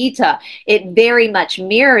Bhagavad Gita. It very much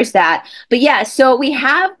mirrors that. But yeah, so we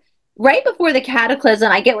have right before the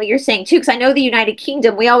cataclysm, I get what you're saying too, because I know the United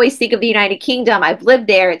Kingdom, we always think of the United Kingdom. I've lived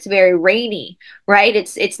there. It's very rainy, right?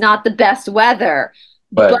 It's not the best weather.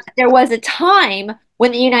 But there was a time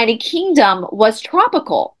when the United Kingdom was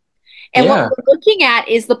tropical. And what we're looking at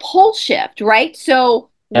is the pole shift, right? So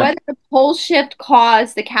whether the pole shift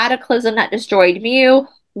caused the cataclysm that destroyed Mu,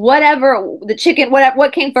 whatever, the chicken,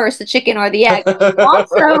 what came first, the chicken or the egg?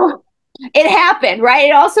 Also, it happened, right?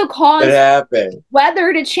 It also caused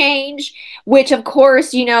weather to change, which of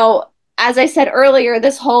course, as I said earlier,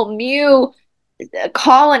 this whole Mu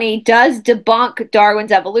colony does debunk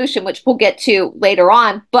Darwin's evolution, which we'll get to later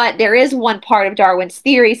on. But there is one part of Darwin's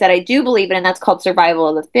theories that I do believe in, and that's called survival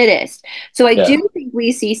of the fittest. So I do think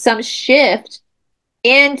we see some shift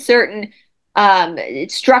in certain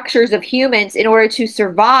structures of humans in order to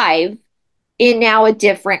survive in now a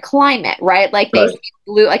different climate, right? Like they see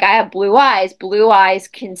blue, like I have blue eyes. Blue eyes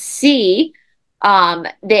can see.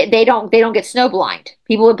 They don't get snow blind.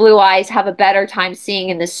 People with blue eyes have a better time seeing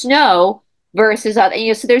in the snow versus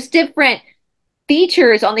other, so there's different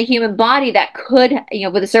features on the human body that could,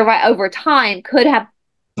 with the survive over time, could have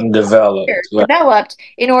developed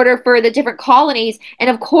in order for the different colonies. And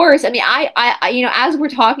of course, I mean, I as we're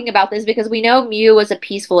talking about this, because we know Mu was a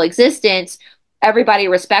peaceful existence, everybody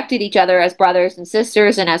respected each other as brothers and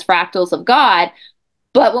sisters and as fractals of God.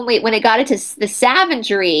 But when it got into the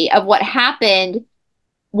savagery of what happened,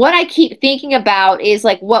 what I keep thinking about is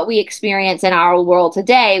like what we experience in our world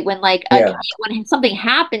today when when something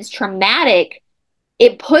happens traumatic,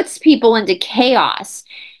 it puts people into chaos.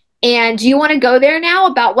 And do you want to go there now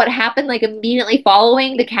about what happened like immediately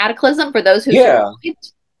following the cataclysm for those who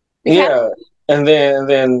survived? And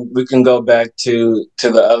then we can go back to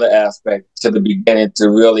the other aspect, to the beginning, to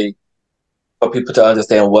really for people to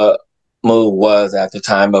understand what Mu was at the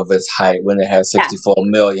time of its height when it had 64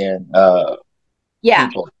 million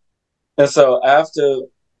people. And so after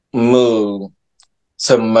Mu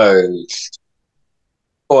submerged,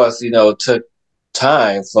 of course, took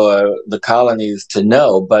time for the colonies to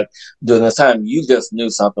know, but during the time you just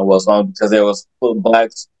knew something was wrong because there was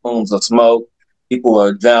black plumes of smoke, people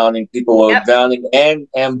were drowning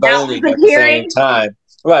and burning at the same time.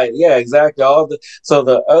 Right, yeah, exactly. So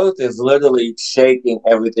the earth is literally shaking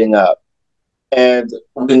everything up. And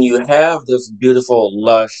when you have this beautiful,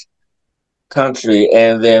 lush country,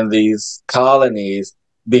 and then these colonies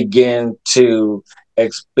begin to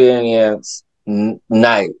experience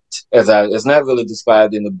night, it's not really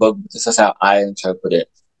described in the book, but this is how I interpret it,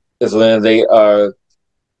 is when they are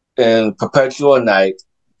in perpetual night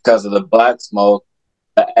because of the black smoke,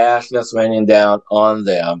 the ash that's raining down on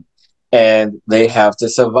them, and they have to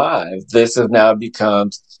survive. This has now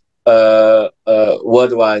becomes what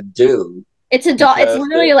do I do? It's a dog. It's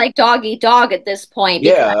literally like dog eat dog at this point.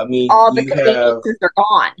 Yeah, I mean, all the conveniences are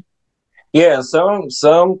gone. Yeah,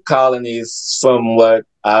 some colonies, from what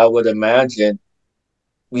I would imagine,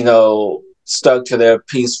 stuck to their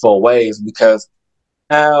peaceful ways because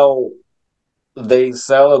how they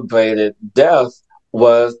celebrated death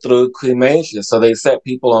was through cremation. So they set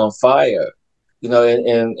people on fire,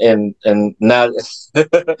 and not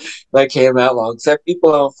that came out long. Set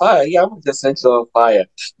people on fire. Yeah, I'm just set you on fire,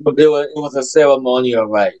 but it was a ceremonial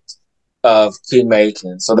rite. of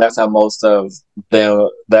cremation. So that's how most of them,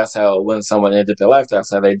 that's how when someone ended their life,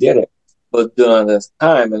 that's how they did it. But during this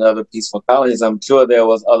time in other peaceful colonies, I'm sure there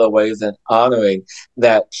was other ways in honoring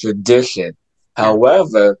that tradition. Yeah.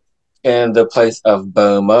 However, in the place of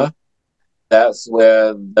Burma, that's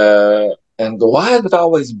where and why is it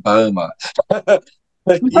always Burma?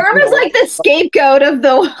 Burma's like the scapegoat of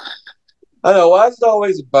the. I know, why is it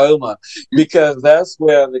always Burma? Because that's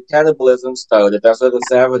where the cannibalism started. That's where the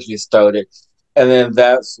savagery started. And then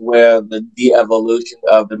that's where the de-evolution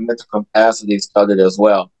of the mental capacity started as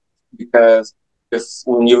well. Because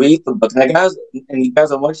when you read the book, and you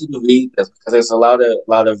guys, I want you to read this because there's a lot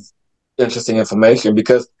of interesting information.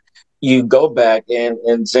 Because you go back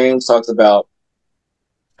and James talks about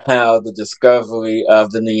how the discovery of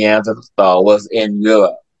the Neanderthal was in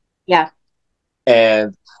Europe. Yeah.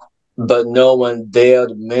 But no one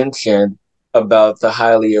dared mention about the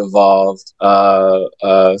highly evolved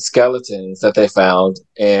skeletons that they found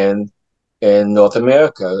in North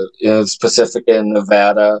America, specific in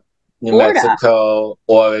Nevada, New Florida. Mexico,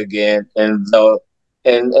 Oregon, and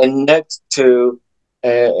next to,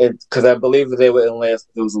 because I believe they were in last,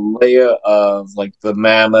 there was a layer of like the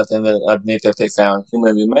mammoth, and then underneath that they found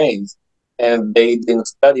human remains. And they didn't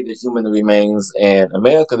study the human remains in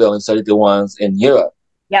America; they only studied the ones in Europe.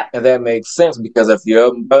 Yep. And that makes sense because if you're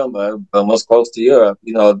in Burma's close to Europe,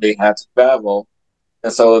 they had to travel,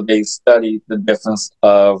 and so they studied the difference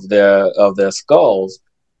of their skulls,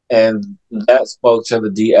 and that spoke to the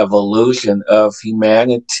de-evolution of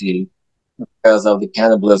humanity because of the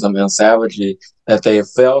cannibalism and savagery that they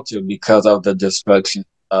fell to because of the destruction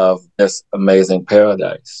of this amazing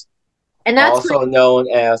paradise. And that's also known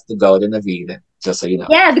as the Garden of Eden, just so you know.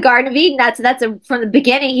 Yeah, the Garden of Eden. From the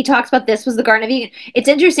beginning. He talks about this was the Garden of Eden. It's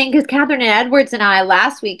interesting because Catherine and Edwards and I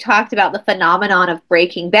last week talked about the phenomenon of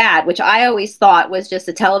Breaking Bad, which I always thought was just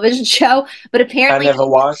a television show, but apparently I never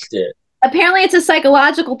watched it. Apparently it's a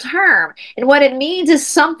psychological term, and what it means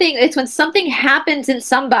is it's when something happens in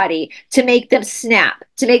somebody to make them snap,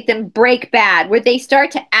 to make them break bad, where they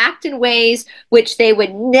start to act in ways which they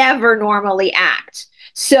would never normally act.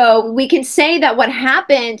 So we can say that what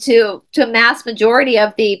happened to a mass majority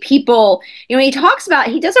of the people, he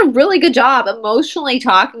does a really good job emotionally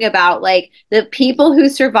talking about like the people who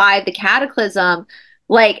survived the cataclysm,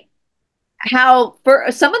 like how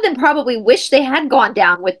for some of them probably wish they had gone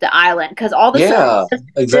down with the island because all the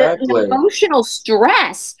emotional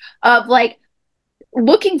stress of like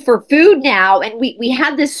looking for food now, and we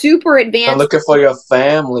had this super advanced. I'm looking for your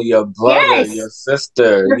family, your brother, your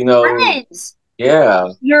sister, your friends. Yeah,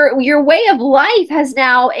 your way of life has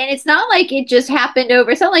now, and it's not like it just happened over.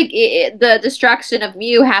 It's not like the destruction of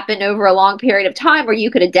you happened over a long period of time where you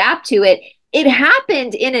could adapt to it. It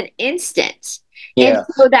happened in an instant. Yeah. And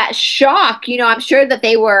so that shock, I'm sure that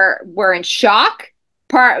they were in shock.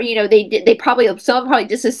 They probably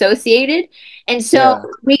disassociated, and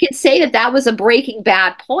so we can say that was a Breaking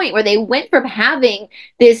Bad point where they went from having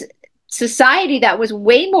this society that was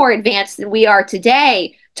way more advanced than we are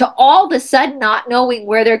today to all of a sudden not knowing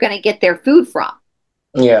where they're going to get their food from.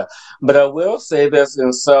 Yeah, but I will say this,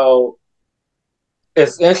 and so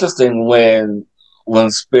it's interesting when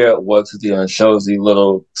spirit works with you and shows you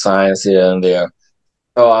little signs here and there.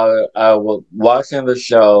 So I was watching the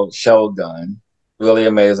show Shogun, really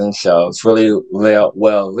amazing show. It's really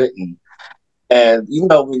well written, and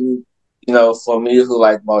for me who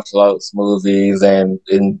like martial arts movies and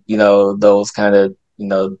those kind of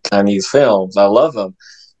Chinese films, I love them.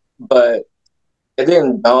 But it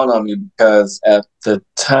didn't dawn on me because at the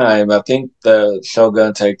time, I think the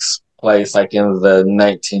Shogun takes place like in the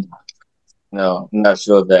 19. No, I'm not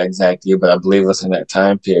sure the exact year, but I believe it's in that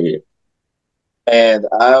time period. And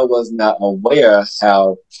I was not aware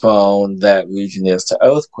how prone that region is to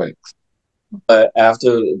earthquakes. But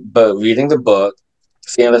reading the book,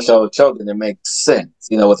 seeing the show Shogun, it makes sense,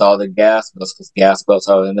 with all the gas belts, because gas belts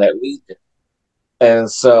are in that region.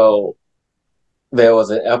 And so there was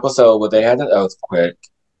an episode where they had an earthquake,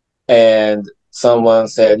 and someone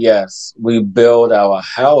said, yes, we build our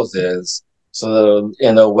houses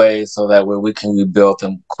in a way so that way we can rebuild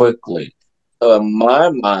them quickly. So in my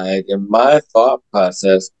mind, in my thought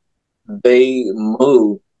process, they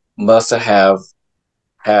must have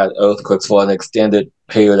had earthquakes for an extended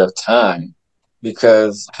period of time,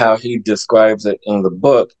 because how he describes it in the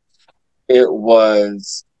book, it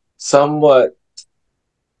was somewhat,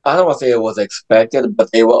 I don't want to say it was expected,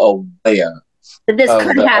 but they were aware that this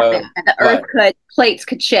could happen, and the earth plates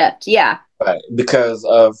could shift. Yeah. Right. Because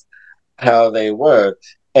of how they were.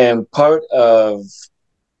 And part of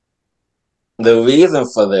the reason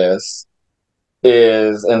for this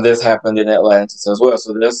is, and this happened in Atlantis as well.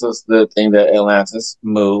 So this is the thing that Atlantis,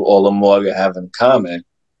 Mu, or Lemuria have in common,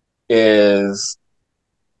 is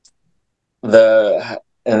the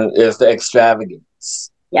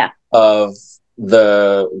extravagance of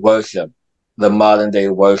the worship, the modern day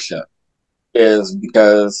worship, is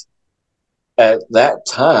because at that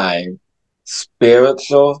time,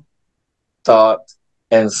 spiritual, thought,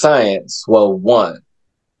 and science were one.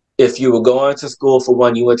 If you were going to school for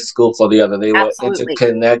one, you went to school for the other. They were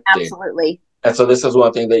interconnected. Absolutely. And so this is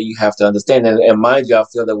one thing that you have to understand. And mind you, I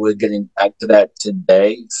feel that we're getting back to that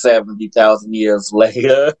today, 70,000 years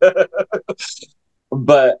later.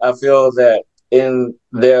 But I feel that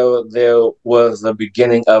there was the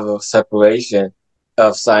beginning of a separation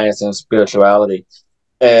of science and spirituality.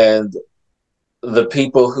 And the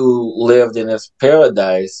people who lived in this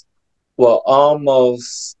paradise were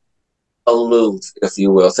almost aloof, if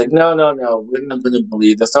you will. It's like, no, we're not going to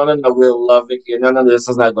believe this. No, we'll love it here. No, this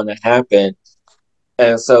is not going to happen.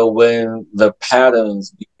 And so when the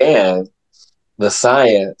patterns began, the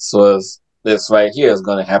science was, this right here is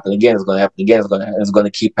going to happen again. It's going to happen again. It's going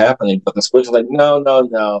to keep happening. But the spiritual, like,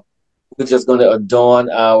 no. We're just going to adorn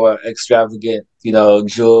our extravagant,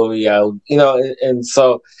 jewelry. And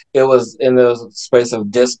so it was in a space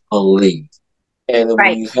of disbelief. And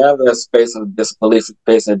when you have that space of disbelief,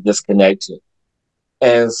 space of disconnection.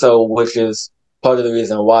 And so, which is part of the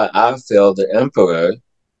reason why I feel the emperor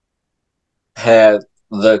had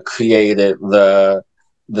created the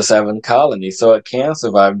 7 colonies, so it can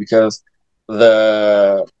survive, because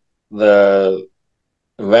the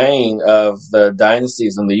reign of the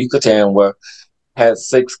dynasties in the Yucatan had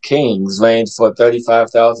 6 kings, reigned for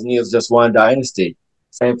 35,000 years, just one dynasty.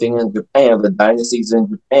 Same thing in Japan. The dynasties in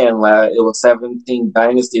Japan, it was 17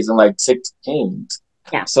 dynasties and 6 kings.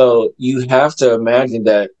 Yeah. So you have to imagine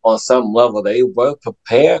that on some level they were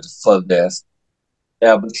prepared for this,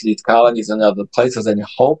 establish these colonies in other places and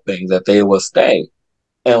hoping that they will stay.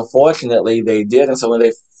 And fortunately, they did. And so when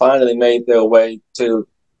they finally made their way to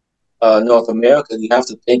North America, you have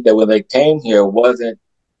to think that when they came here, it wasn't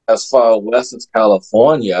as far west as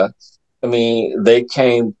California. I mean, they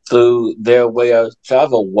came through, their way of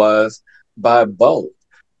travel was by boat.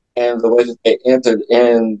 And the way that they entered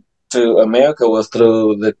into America was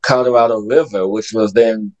through the Colorado River, which was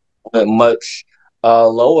then much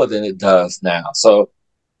lower than it does now. So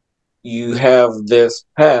you have this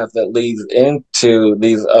path that leads into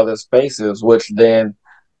these other spaces, which then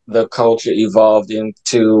the culture evolved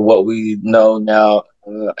into what we know now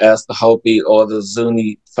as the Hopi or the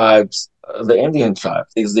Zuni tribes, the Indian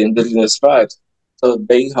tribes, these the indigenous tribes. So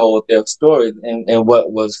they hold their story. And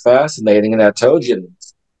what was fascinating, and I told you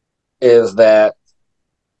this, is that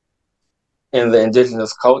in the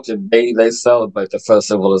indigenous culture, they celebrate the first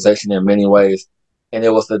civilization in many ways. And it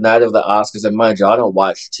was the night of the Oscars. And mind you, I don't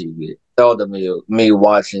watch TV. Seldom me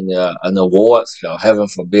watching an awards show. Heaven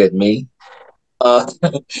forbid me. I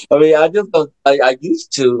mean, I just don't. I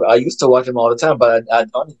used to watch them all the time, but I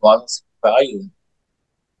don't want to see value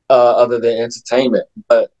other than entertainment.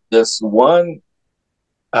 But this one,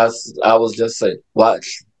 I was just saying,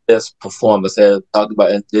 watch this performance. They talked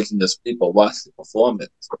about indigenous people. Watch the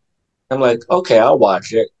performance. I'm like, okay, I'll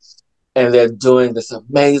watch it. And they're doing this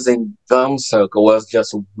amazing drum circle where it's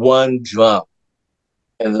just one drum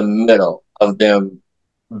in the middle of them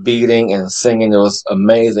beating and singing. It was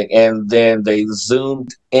amazing. And then they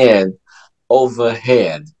zoomed in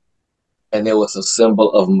overhead, and there was a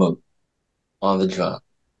symbol of Mu on the drum.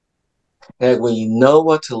 And when you know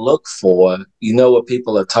what to look for, you know what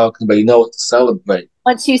people are talking about, you know what to celebrate.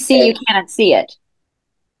 Once you see, you cannot see it.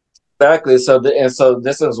 Exactly. So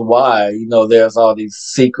this is why, there's all these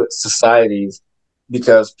secret societies,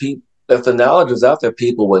 because if the knowledge was out there,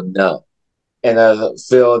 people would know. And I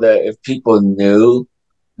feel that if people knew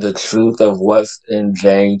the truth of what's in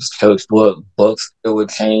James Church books, it would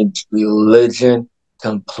change religion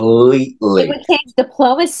completely. It would change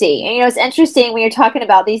diplomacy. And it's interesting when you're talking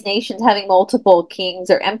about these nations having multiple kings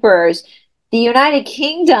or emperors. The United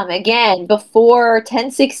Kingdom, again, before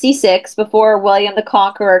 1066, before William the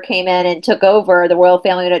Conqueror came in and took over the royal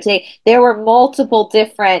family today, there were multiple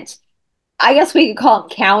different, I guess we could call them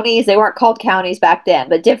counties. They weren't called counties back then,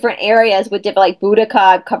 but different areas with different, like Boudica.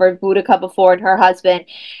 I've covered Boudica before, and her husband.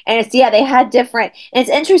 And they had different, and it's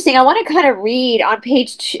interesting. I want to kind of read on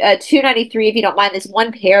page 293, if you don't mind, this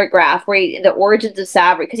one paragraph where the origins of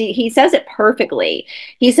sovereignty, because he says it perfectly.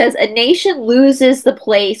 He says, a nation loses the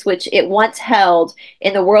place which it once held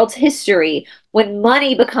in the world's history when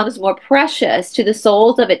money becomes more precious to the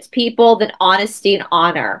souls of its people than honesty and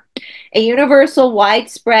honor. A universal,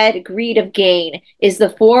 widespread greed of gain is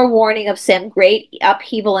the forewarning of some great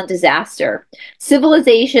upheaval and disaster.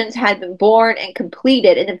 Civilizations had been born and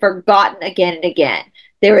completed and then forgotten again and again.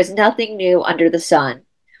 There is nothing new under the sun.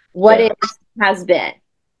 What Yeah. is has been.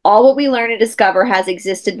 All what we learn and discover has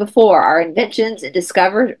existed before. Our inventions and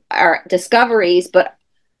discoveries, but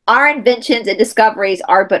our inventions and discoveries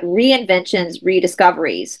are but reinventions,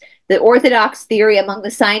 rediscoveries. The orthodox theory among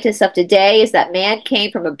the scientists of today is that man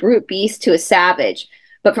came from a brute beast to a savage,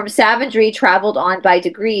 but from savagery traveled on by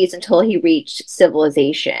degrees until he reached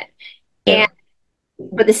civilization. Yeah. And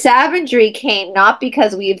but the savagery came not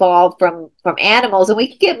because we evolved from animals, and we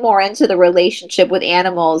can get more into the relationship with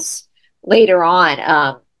animals later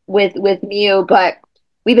on, with Mew, but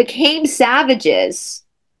we became savages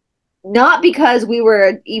not because we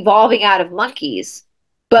were evolving out of monkeys,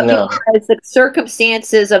 but No. because the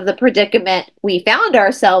circumstances of the predicament we found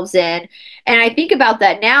ourselves in. And I think about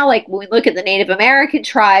that now, like when we look at the Native American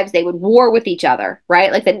tribes, they would war with each other,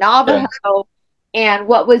 right? Like the Navajo and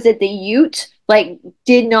what was it, the Ute, like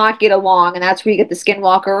did not get along. And that's where you get the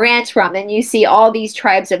Skinwalker Ranch from. And you see all these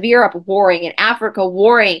tribes of Europe warring and Africa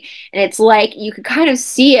warring. And it's like you could kind of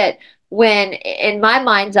see it when, in my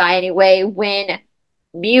mind's eye anyway, when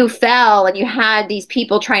Mew fell and you had these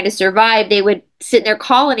people trying to survive, they would sit in their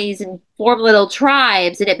colonies and form little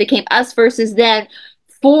tribes, and it became us versus them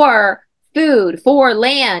for food, for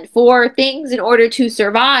land, for things in order to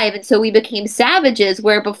survive. And so we became savages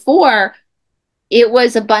where before it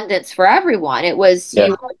was abundance for everyone. It was, Yeah.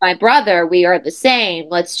 you are my brother, we are the same.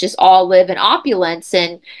 Let's just all live in opulence.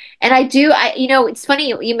 And it's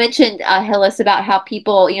funny you mentioned Hillis about how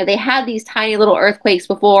people, they had these tiny little earthquakes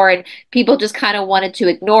before, and people just kind of wanted to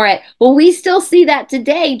ignore it. Well, we still see that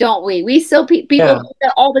today, don't we? We still people Yeah. do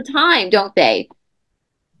that all the time, don't they?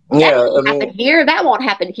 That Yeah. won't happen here. That won't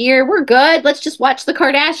happen here. We're good. Let's just watch the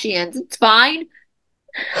Kardashians. It's fine.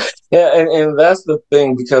 Yeah, and that's the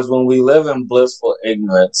thing, because when we live in blissful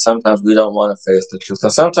ignorance, sometimes we don't want to face the truth.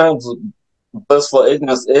 And sometimes blissful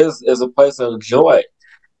ignorance is a place of joy.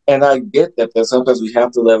 And I get that sometimes we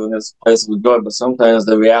have to live in this place of joy, but sometimes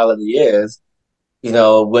the reality is,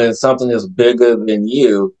 when something is bigger than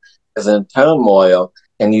you is in turmoil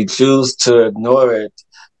and you choose to ignore it,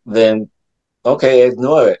 then okay,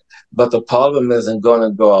 ignore it. But the problem isn't going to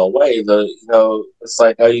go away. It's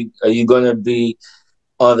like, are you going to be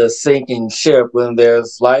on a sinking ship when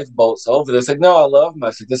there's lifeboats over there? It's like, no, I love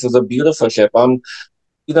my ship. This is a beautiful ship. What's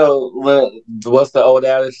the old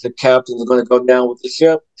adage? The captain's going to go down with the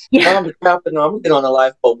ship. Yeah. I'm the captain. I'm going to get on a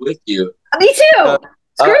lifeboat with you. Me too.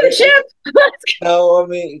 Screw the ship. No, I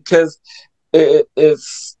mean, because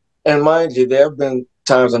it's, and mind you, there have been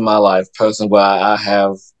times in my life personally where I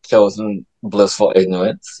have chosen blissful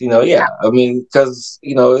ignorance. Yeah. I mean, because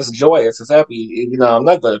it's joyous, it's happy. I'm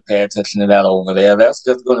not going to pay attention to that over there. That's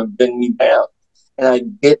just going to bring me down. And I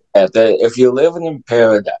get that if you're living in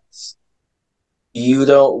paradise, you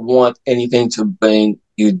don't want anything to bring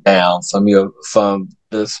you down from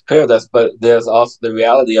this paradise. But there's also the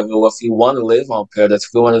reality of it. Well, if you want to live on paradise,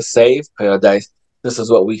 if you want to save paradise, this is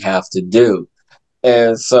what we have to do.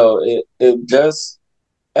 And so there's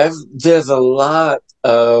a lot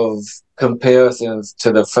of comparisons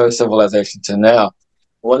to the first civilization to now.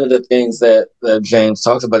 One of the things that James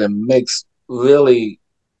talks about, it makes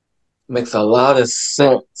a lot of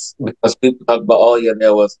sense, because people talk about, oh yeah,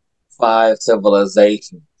 there was 5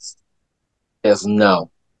 civilizations.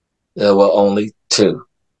 No, there were only 2,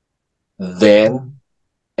 then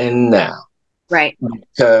and now. Right.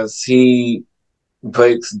 Because he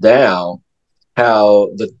breaks down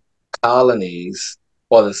how the colonies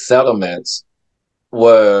or the settlements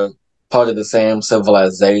were part of the same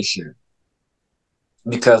civilization,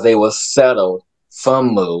 because they were settled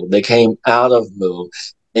from Mu. They came out of Mu.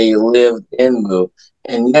 They lived in Mu.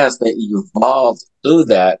 And yes, they evolved through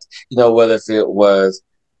that, whether if it was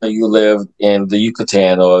you lived in the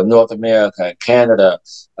Yucatan or North America, Canada,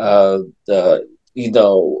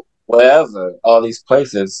 wherever, all these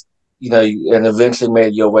places, and eventually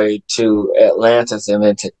made your way to Atlantis and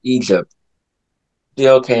then to Egypt,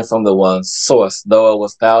 still came from the one source, though it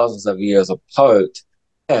was thousands of years apart.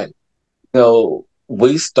 And,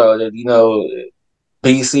 we started,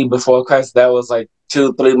 BC, before Christ. That was like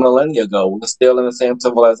 2-3 millennia ago. We're still in the same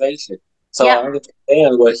civilization. So I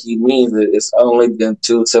understand what he means. It's only been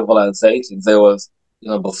 2 civilizations. There was,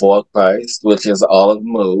 before Christ, which is all of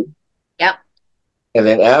Mu. Yep. And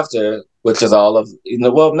then after, which is all of,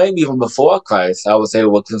 well, maybe even before Christ, I would say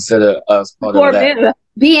we'll consider us part of that.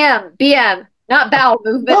 Mu. BM, not bowel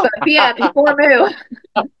movement, but BM, before Mu.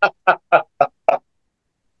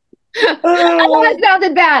 I know that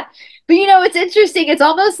sounded bad. But you know, it's interesting. It's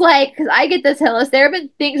almost like, because I get this, Hillis, there have been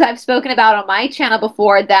things I've spoken about on my channel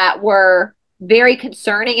before that were very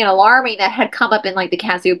concerning and alarming that had come up in like the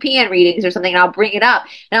Cassiopean readings or something, and I'll bring it up.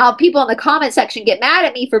 And I'll have people in the comment section get mad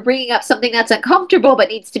at me for bringing up something that's uncomfortable but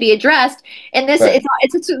needs to be addressed. And this Right.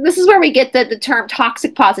 this is where we get the term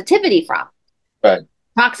toxic positivity from. Right.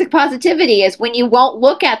 Toxic positivity is when you won't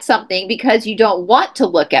look at something because you don't want to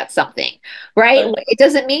look at something, right? Right. It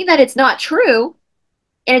doesn't mean that it's not true,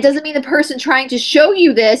 and it doesn't mean the person trying to show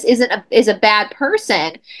you this is a bad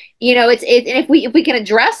person. You know, and if we can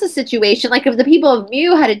address the situation, like if the people of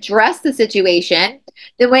Mu had addressed the situation,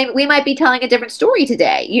 then we might be telling a different story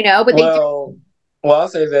today. You know, but I'll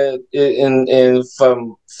say that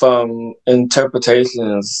from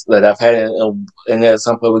interpretations that I've had, and at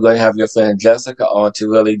some point we're going to have your friend Jessica on to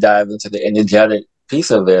really dive into the energetic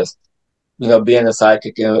piece of this. You know, being a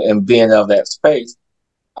psychic and being of that space,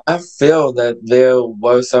 I feel that there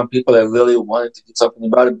were some people that really wanted to do something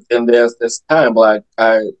about it. And there's this time, like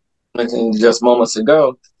I mentioned just moments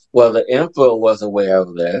ago, where the emperor was aware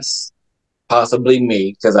of this, possibly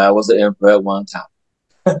me, because I was the emperor at one time.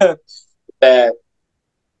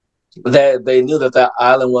 that they knew that that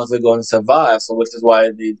island wasn't going to survive, so which is why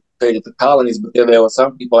they created the colonies. But then there were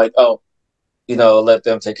some people like, oh, you know, let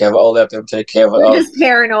them take care of it. Oh, let them take care of it. we're just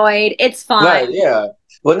paranoid. It's fine. Right, yeah.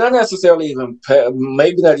 Well, not necessarily even,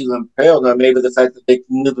 maybe not even paranoid. Maybe the fact that they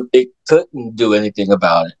knew that they couldn't do anything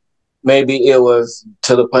about it. Maybe it was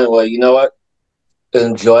to the point where, you know what,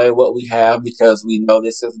 enjoy what we have because we know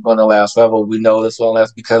this isn't going to last forever. We know this won't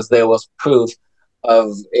last because there was proof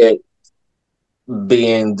of it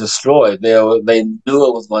being destroyed. They knew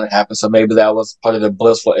it was going to happen, so maybe that was part of the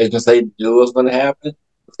blissful ignorance. They knew it was going to happen.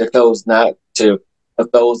 They chose not to,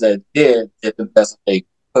 but those that did the best they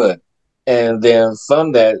could. And then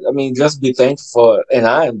from that, I mean, just be thankful for, and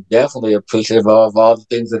I am definitely appreciative of all the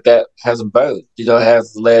things that has birthed. You know,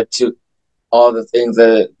 has led to all the things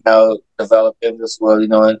that now develop in this world. You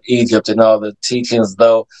know, in Egypt and all the teachings,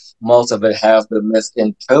 though most of it has been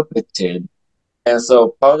misinterpreted. And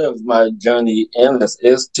so part of my journey in this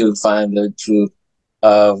is to find the truth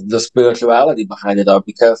of the spirituality behind it all,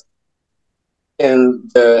 because in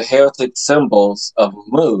the heretic symbols of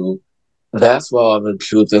Mu, that's where all the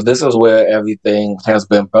truth is. This is where everything has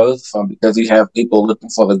been birthed from, because you have people looking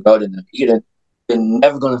for the Garden of Eden. You're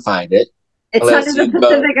never going to find it. It's under the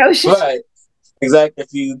Pacific Ocean. Right.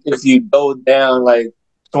 Exactly. If you go down like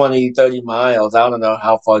 20, 30 miles, I don't know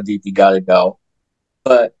how far deep you got to go.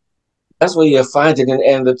 But that's where you find it.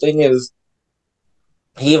 And the thing is,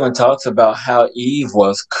 he even talks about how Eve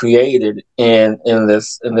was created in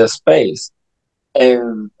this space.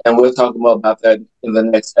 And we'll talk more about that in the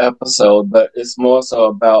next episode, but it's more so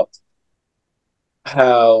about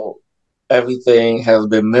how everything has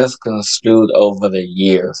been misconstrued over the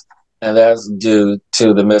years. And that's due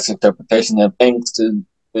to the misinterpretation. And thanks to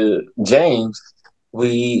James,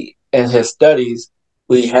 in his studies,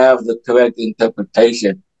 we have the correct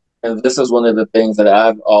interpretation. And this is one of the things that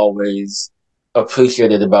I've always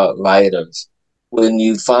appreciated about writers. When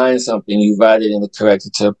you find something, you write it in the correct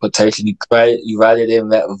interpretation. You write it in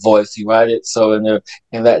that voice. You write it so in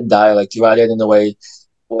that dialect. You write it in a way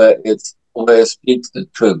where it speaks the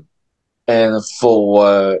truth. And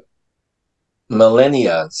for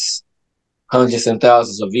millennia, hundreds and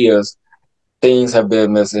thousands of years, things have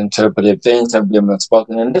been misinterpreted. Things have been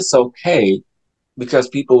misspoken, and it's okay because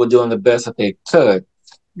people were doing the best that they could.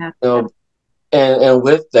 Yeah. You know, and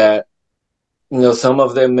with that, you know, some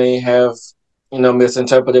of them may have, you know,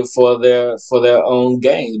 misinterpreted for their own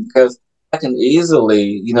gain, because I can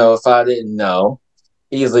easily, you know, if I didn't know,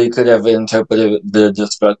 easily could have interpreted the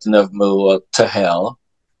destruction of Mu to hell.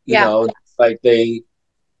 You know, like they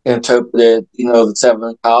interpreted, you know, the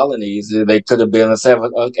 7 colonies. They could have been the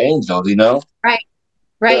 7 archangels, you know? Right.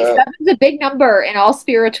 7's a big number in all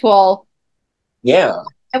spiritual. Yeah.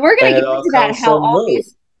 And we're going to get into that, how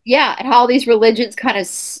all these religions kind of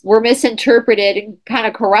were misinterpreted and kind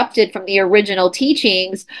of corrupted from the original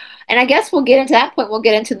teachings. And I guess we'll get into that point. We'll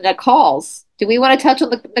get into the Nakals. Do we want to touch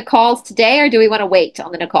on the Nakals today, or do we want to wait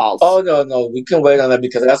on the Nakals? Oh, no, we can wait on that,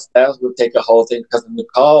 because that would take a whole thing, because the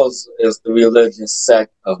Nakals is the religious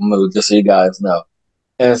sect of Mu, just so you guys know.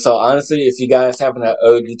 And so honestly, if you guys have an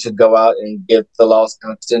urge to go out and get the lost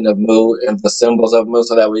content of Mu and the symbols of Mu,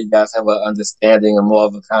 so that way you guys have an understanding and more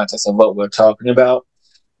of a context of what we're talking about,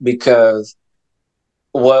 because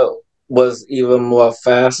what was even more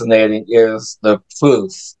fascinating is the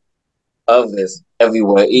proof of this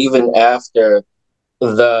everywhere, even after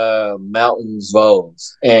the mountains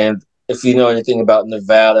rose. And if you know anything about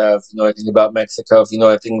Nevada, if you know anything about Mexico, if you know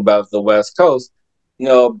anything about the West Coast,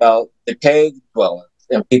 about the cave dwellers,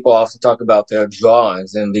 and people often talk about their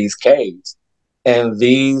drawings in these caves. And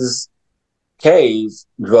these cave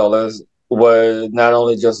dwellers were not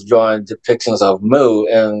only just drawing depictions of Mu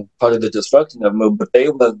and part of the destruction of Mu, but they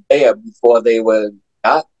were there before they were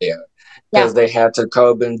got there because they had to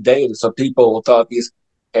carbon date it. So people thought these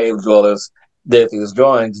cave dwellers did these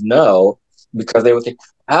drawings. No, because they would think,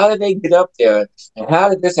 how did they get up there? And how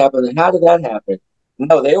did this happen? And how did that happen?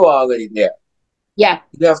 No, they were already there. Yeah.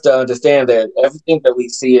 You have to understand that everything that we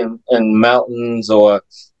see in mountains or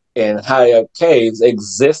in high up caves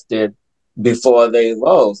existed before they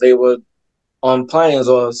rose. They were on plains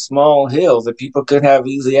or small hills that people could have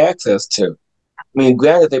easy access to. I mean,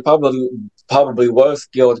 granted, they probably were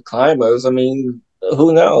skilled climbers. I mean,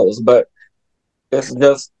 who knows? But it's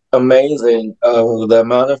just amazing the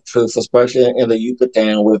amount of truth, especially in the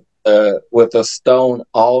Yucatan with the stone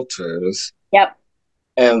altars. Yep.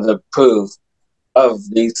 And the proof of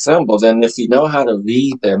these symbols. And if you know how to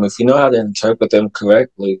read them, if you know how to interpret them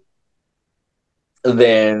correctly,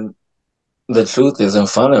 then the truth is in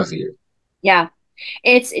front of you. Yeah.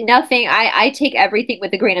 It's nothing. I take everything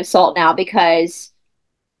with a grain of salt now because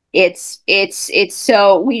it's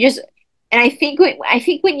so we just, and I think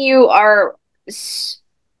when you are,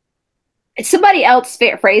 somebody else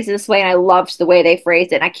phrased it this way, and I loved the way they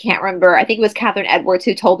phrased it. And I can't remember. I think it was Catherine Edwards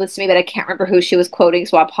who told this to me, but I can't remember who she was quoting,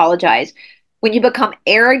 so I apologize. When you become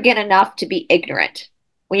arrogant enough to be ignorant,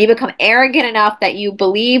 when you become arrogant enough that you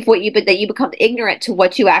believe that you become ignorant to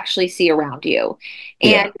what you actually see around you.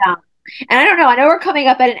 And and I don't know. I know we're coming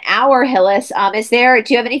up at an hour, Hillis. Do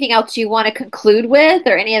you have anything else you want to conclude with,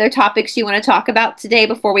 or any other topics you want to talk about today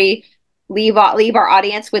before we leave our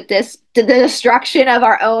audience with the destruction of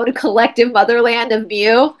our own collective motherland of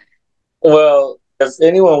Mu? Well, if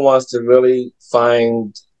anyone wants to really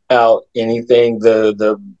find out anything,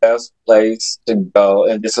 the best place to go,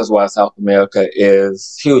 and this is why South America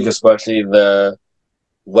is huge, especially the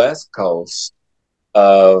west coast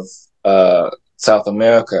of South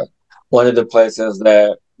America. One of the places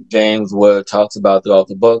that James Wood talks about throughout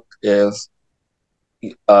the book is,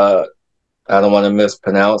 I don't want to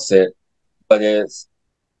mispronounce it, but it's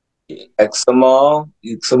Examal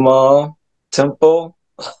Temple.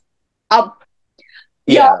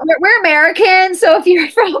 Yeah, we're American, so if you're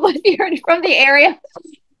from the area.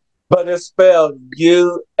 But it's spelled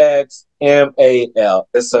Uxmal.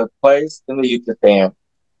 It's a place in the Yucatan,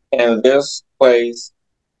 and this place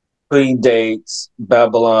predates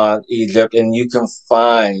Babylon, Egypt, and you can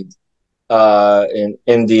find in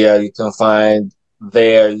India, you can find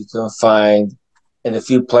in a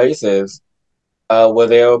few places where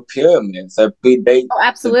there are pyramids that predate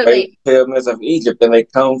absolutely the pyramids of Egypt, and they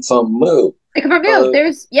come from Mu. They come from Mu.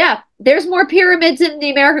 There's more pyramids in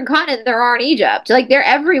the American continent than there are in Egypt. Like, they're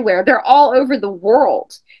everywhere. They're all over the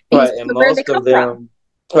world. Right, and most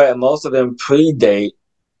of them predate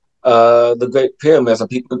the Great Pyramids, and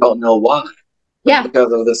people don't know why. Yeah.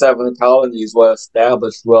 Because of the 7 colonies were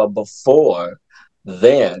established well before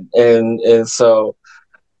then. And so,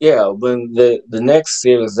 yeah, when the next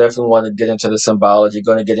series definitely want to get into the symbology,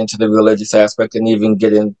 going to get into the religious aspect, and even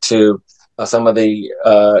get into some of the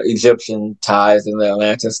Egyptian ties and the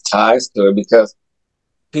Atlantis ties to it, because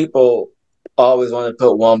people always want to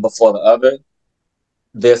put one before the other.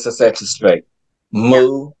 This is set you straight.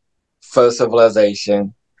 Mu, first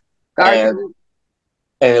civilization, and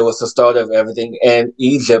it was the start of everything. And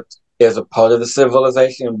Egypt is a part of the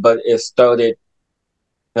civilization, but it started,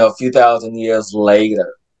 a few thousand years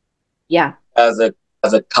later. Yeah. As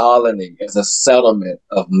a colony, as a settlement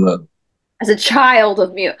of Mu. As a child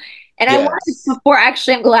of Mu. And yes. I wanted before,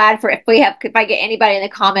 actually, I'm glad if I get anybody in the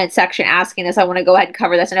comment section asking this, I want to go ahead and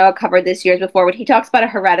cover this. I know I covered this years before, but he talks about a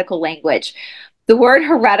heretical language. The word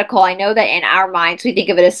heretical, I know that in our minds, we think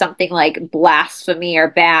of it as something like blasphemy or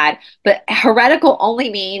bad, but heretical only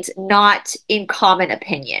means not in common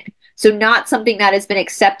opinion. So not something that has been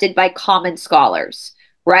accepted by common scholars,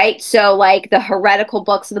 right? So like the heretical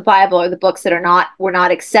books of the Bible are the books that were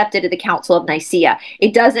not accepted at the Council of Nicaea.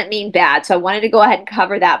 It doesn't mean bad. So I wanted to go ahead and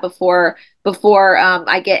cover that before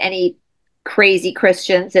I get any crazy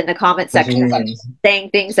Christians in the comment section saying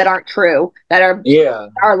things that aren't true, that are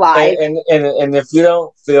lies. And if you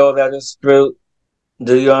don't feel that it's true,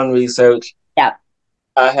 do your own research. Yeah.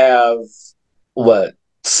 I have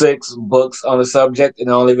 6 books on the subject, and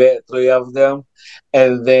I only read 3 of them.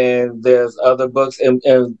 And then there's other books. And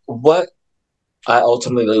what I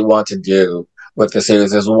ultimately want to do with the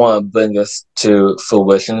series is, one, bring this to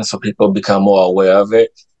fruition so people become more aware of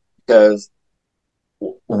it. Because,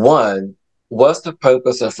 one, what's the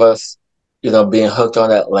purpose of us, being hooked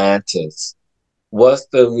on Atlantis what's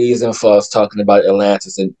the reason for us talking about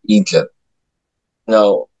Atlantis in Egypt?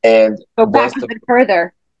 No, and Go back even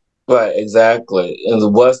further. Right, exactly.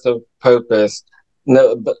 And what's the purpose?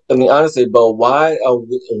 No, but I mean honestly, but why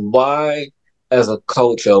as a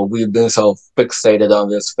culture we've been so fixated on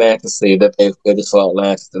this fantasy that they've created for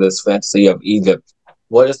Atlantis, this fantasy of Egypt?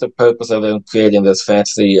 What is the purpose of them creating this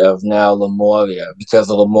fantasy of now Lemuria? Because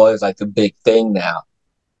the Lemuria is like the big thing now.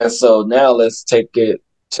 And so now let's take it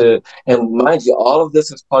to, and mind you, all of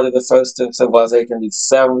this is part of the first civilization, these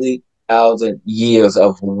 70,000 years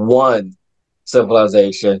of one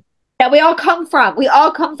civilization That we all come from. We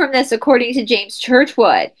all come from this, according to James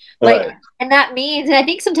Churchwood. Like, right. and that means, and I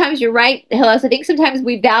think sometimes you're right, Hillis. I think sometimes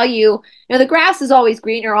we value, the grass is always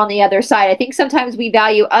greener on the other side. I think sometimes we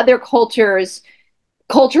value other cultures'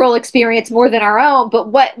 cultural experience more than our own. But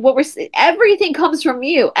what we're everything comes from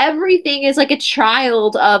Mu. Everything is like a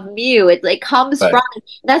child of Mu. It like comes Right. from.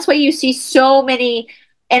 That's why you see so many.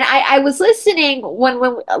 And I was listening when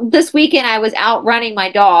this weekend I was out running my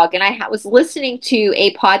dog, and I was listening to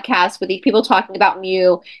a podcast with these people talking about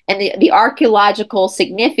Mu and the archaeological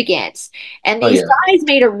significance. And these guys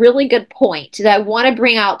made a really good point that I want to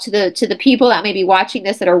bring out to the people that may be watching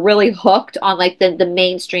this that are really hooked on like the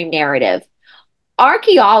mainstream narrative.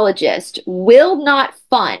 Archaeologists will not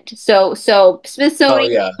fund, so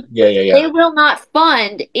Smithsonian, they will not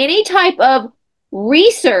fund any type of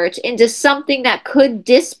research into something that could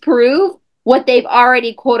disprove what they've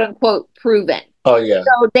already quote unquote proven.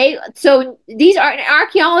 So these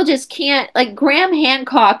archaeologists can't, like Graham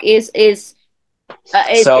Hancock is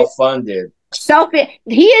self-funded.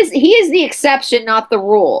 He is the exception, not the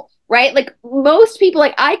rule, right? Like most people,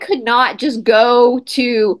 like I could not just go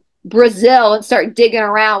to Brazil and start digging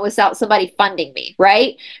around without somebody funding me,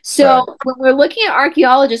 right? So when we're looking at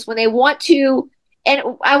archaeologists, when they want to, and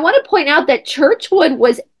I want to point out that Churchwood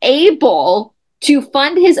was able to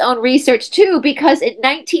fund his own research too, because in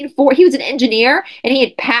 1940 he was an engineer and he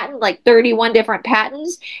had patented like 31 different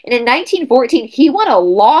patents. And in 1914 he won a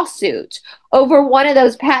lawsuit over one of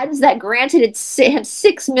those patents that granted him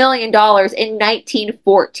 $6 million in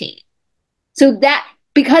 1914. So that,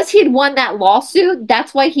 because he had won that lawsuit,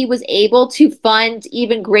 that's why he was able to fund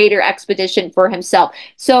even greater expedition for himself.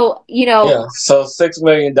 So, so $6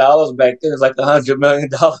 million back then is like $100 million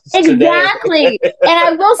exactly. And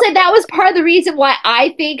I will say that was part of the reason why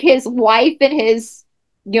I think his wife and his,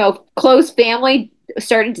 close family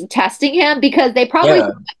started testing him, because they probably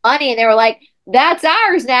took money and they were like, that's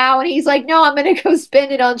ours now. And he's like, no, I'm going to go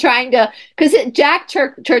spend it on trying to, because Jack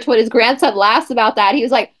Churchwood, his grandson, laughs about that. He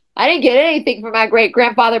was like, I didn't get anything from my great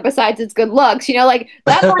grandfather besides his good looks. Like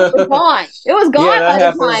that money was gone. It was gone by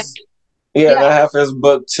the time. That half his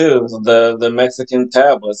book too, the Mexican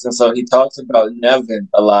tablets, and so he talks about Nevin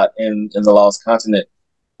a lot in the Lost Continent,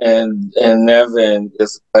 and Nevin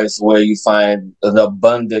is a place where you find an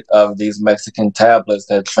abundance of these Mexican tablets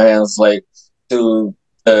that translate to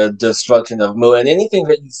the destruction of Mu, and anything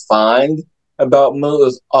that you find about Mu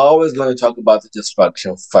is always going to talk about the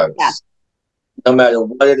destruction first. Yeah. No matter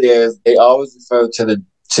what it is, they always refer to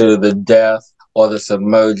the death or the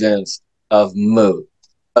submergence of Mu.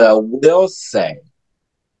 But I will say,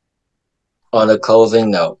 on a closing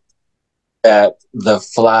note, that the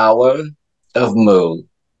flower of Mu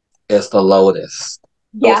is the lotus.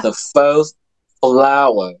 Yeah. It's the first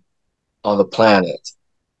flower on the planet.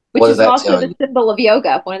 Which is also the symbol of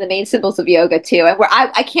yoga, one of the main symbols of yoga too. And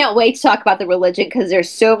I can't wait to talk about the religion, because there's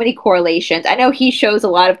so many correlations. I know he shows a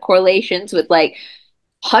lot of correlations with like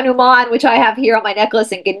Hanuman, which I have here on my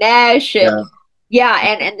necklace, and Ganesh, and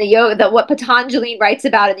and the yoga, what Patanjali writes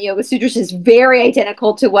about in the Yoga Sutras is very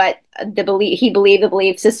identical to what the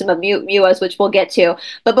belief system of Mu was, which we'll get to.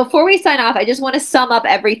 But before we sign off, I just want to sum up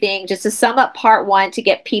everything, just to sum up part one to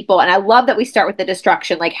get people. And I love that we start with the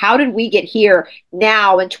destruction. Like, how did we get here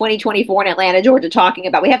now in 2024 in Atlanta, Georgia, talking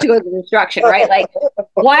about, we have to go to the destruction, right? Like,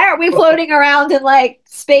 why aren't we floating around in like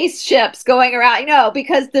spaceships going around?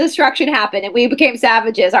 Because the destruction happened and we became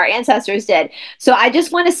savages. Our ancestors did. So I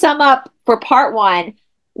just want to sum up for part one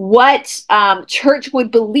what Churchwood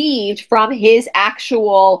believed from his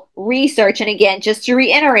actual research. And again, just to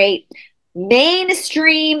reiterate,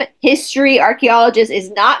 mainstream history archaeologists is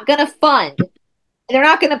not going to fund, they're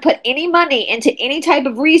not going to put any money into any type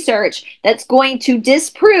of research that's going to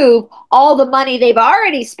disprove all the money they've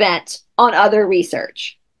already spent on other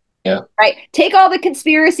research. Yeah. Right? Take all the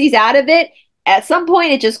conspiracies out of it. At some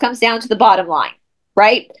point, it just comes down to the bottom line,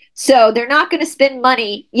 right? So they're not going to spend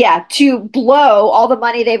money, to blow all the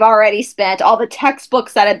money they've already spent, all the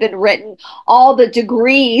textbooks that have been written, all the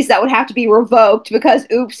degrees that would have to be revoked because,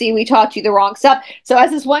 oopsie, we taught you the wrong stuff. So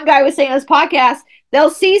as this one guy was saying on this podcast, they'll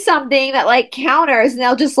see something that like counters, and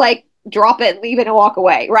they'll just like drop it and leave it and walk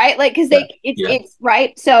away, right? Like because Yeah. they Yeah. it's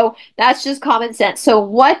right. So that's just common sense. So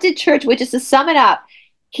what did Church, which is to sum it up,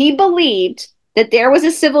 he believed that there was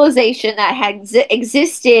a civilization that had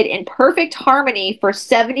existed in perfect harmony for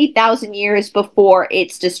 70,000 years before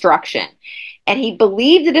its destruction. And he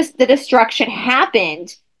believed that the destruction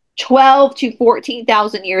happened 12 to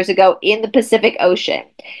 14,000 years ago in the Pacific Ocean.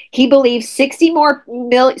 He believed 64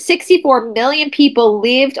 million people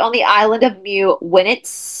lived on the island of Mu when it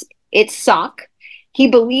sunk. He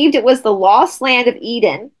believed it was the lost land of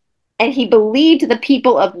Eden, and he believed the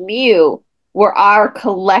people of Mu were our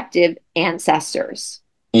collective ancestors.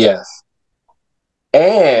 Yes.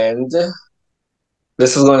 And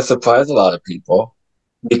this is going to surprise a lot of people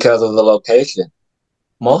because of the location.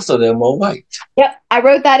 Most of them were white. Yep, I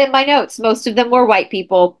wrote that in my notes. Most of them were white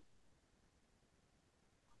people.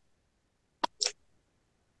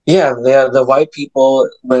 Yeah, the white people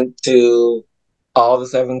went to all the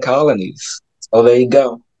 7 colonies. So there you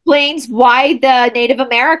go. Explains why the Native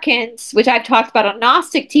Americans, which I've talked about on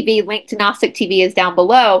Gnostic TV, link to Gnostic TV is down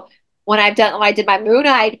below. When I did my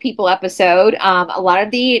Moon-Eyed People episode, a lot of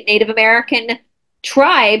the Native American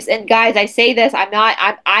tribes, and guys, I say this,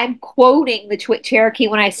 I'm quoting the Cherokee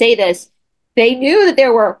when I say this. They knew that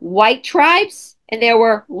there were white tribes and there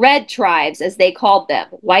were red tribes, as they called them,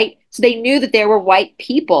 white. So they knew that there were white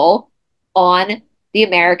people on the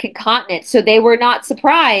American continent. So they were not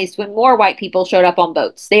surprised when more white people showed up on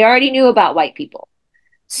boats. They already knew about white people.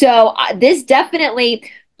 So this definitely,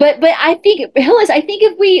 but I think, Hillis, I think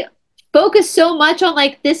if we focus so much on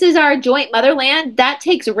like this is our joint motherland, that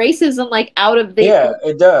takes racism like out of the Yeah,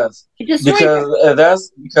 it does. it destroys Because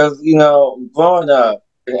that's because, growing up,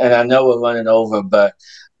 and I know we're running over, but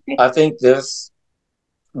I think this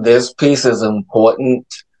piece is important.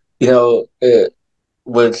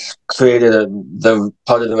 Which created the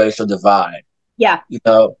part of the racial divide. Yeah.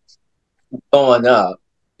 Growing up,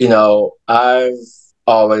 I've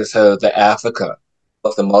always heard that Africa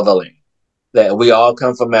was the motherland, that we all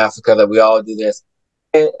come from Africa, that we all do this.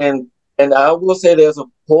 And I will say there's a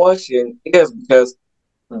portion is because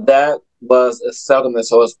that was a settlement,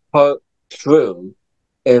 so it's part true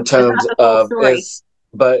in terms of it's,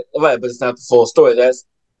 but it's not the full story. That's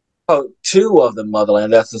part 2 of the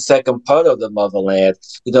motherland. That's the second part of the motherland.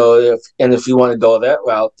 If you want to go that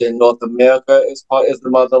route, then North America is the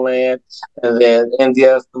motherland, and then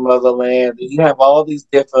India is the motherland. You have all these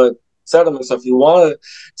different settlements. So if you want to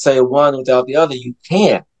say one without the other, you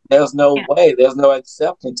can't. There's no way. There's no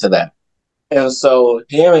exception to that. And so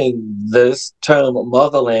hearing this term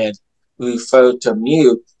motherland referred to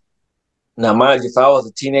Mu, now mind you, if I was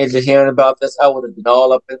a teenager hearing about this, I would have been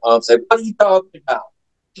all up in arms saying, "What are you talking about?"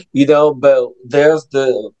 But there's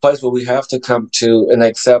the place where we have to come to an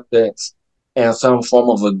acceptance and some form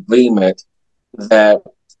of agreement that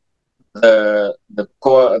the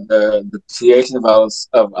core the creation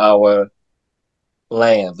of our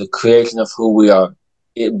land, the creation of who we are,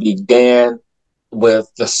 it began with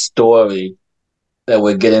the story that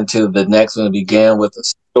we get into the next one. It began with the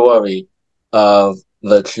story of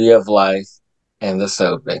the tree of life and the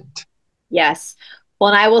serpent. Yes. Well,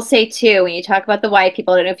 and I will say too, when you talk about the white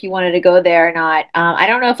people, I don't know if you wanted to go there or not. I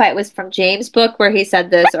don't know if it was from James' book where he said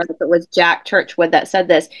this, or if it was Jack Churchwood that said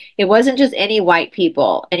this. It wasn't just any white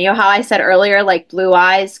people. And you know how I said earlier, like blue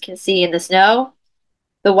eyes can see in the snow?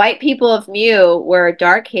 The white people of Mu were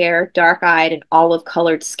dark hair, dark eyed, and olive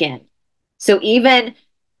colored skin. So even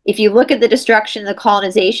if you look at the destruction, the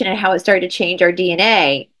colonization, and how it started to change our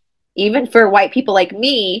DNA, even for white people like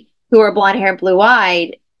me who are blonde hair and blue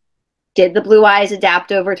eyed, did the blue eyes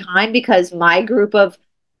adapt over time because my group of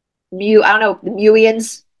Mu, I don't know, the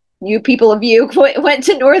Muians, Mu people of Mu went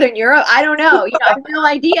to Northern Europe? I don't know. I have no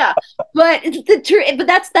idea. But it's the truth. But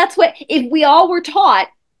that's what, if we all were taught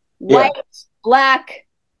white, black,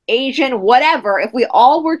 Asian, whatever, if we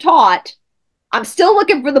all were taught, I'm still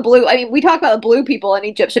looking for the blue. I mean, we talk about the blue people in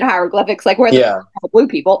Egyptian hieroglyphics, like where the blue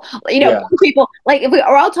people, blue people, like if we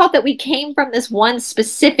are all taught that we came from this one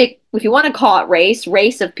specific, if you want to call it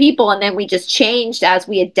race of people, and then we just changed as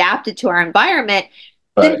we adapted to our environment,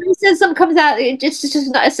 then racism comes out. It's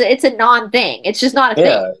just not, it's a non-thing. It's just not a thing.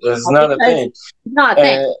 Yeah, it's not a thing. It's not a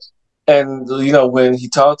thing. And when he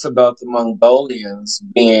talks about the Mongolians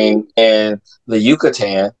being in the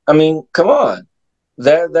Yucatan, I mean, come on.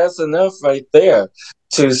 That's enough right there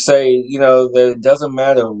to say, that it doesn't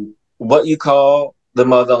matter what you call the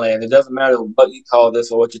motherland. It doesn't matter what you call this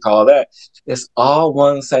or what you call that. It's all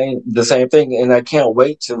the same thing. And I can't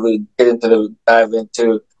wait to dive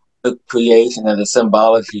into the creation and the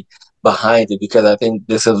symbology behind it, because I think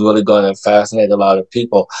this is really going to fascinate a lot of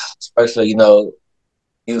people, especially,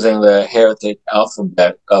 using the heritage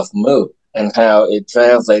alphabet of Mu and how it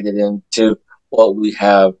translated into what we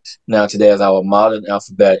have now today as our modern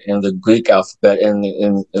alphabet and the Greek alphabet. And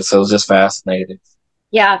so it was just fascinating.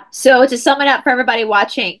 Yeah. So to sum it up for everybody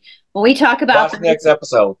watching, when we talk about watch the next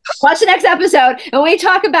episode. Watch the next episode. And when we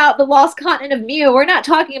talk about the lost continent of Mu, we're not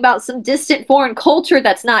talking about some distant foreign culture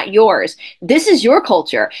that's not yours. This is your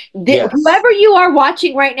culture. Yes. Whoever you are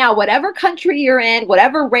watching right now, whatever country you're in,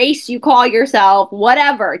 whatever race you call yourself,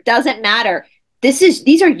 whatever, it doesn't matter.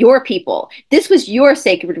 These are your people. This was your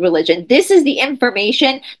sacred religion. This is the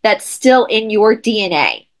information that's still in your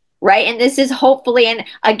DNA, right? And this is hopefully, and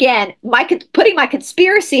again, putting my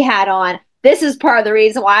conspiracy hat on, this is part of the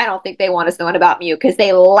reason why I don't think they want us knowing about Mu, because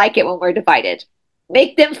they like it when we're divided.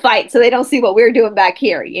 Make them fight so they don't see what we're doing back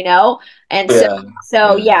here, you know? And so,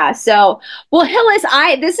 well, Hillis,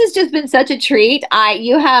 this has just been such a treat.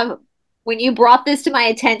 When you brought this to my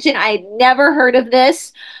attention, I had never heard of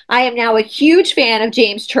this. I am now a huge fan of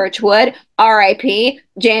James Churchwood, R.I.P.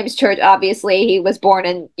 James Church, obviously, he was born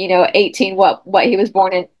in, he was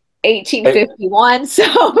born in 1851. So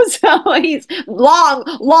he's long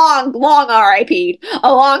RIP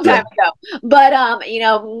a long time ago. But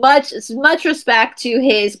much respect to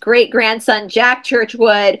his great grandson Jack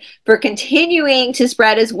Churchwood for continuing to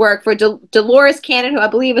spread his work, for Dolores Cannon, who I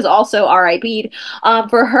believe is also RIP'd,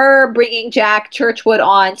 for her bringing Jack Churchwood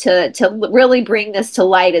on to really bring this to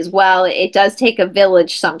light as well. It does take a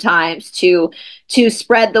village sometimes to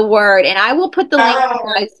spread the word, and I will put the link,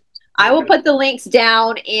 guys. I will put the links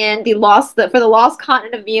down in the lost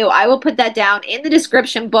continent of Mu. I will put that down in the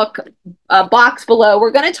description box below. We're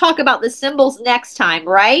going to talk about the symbols next time,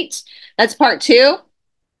 right? That's part 2.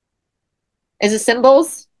 Is it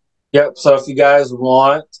symbols? Yep. So if you guys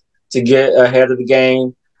want to get ahead of the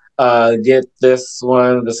game, get this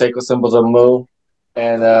one, the sacred symbols of Mu,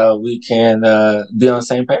 and we can be on the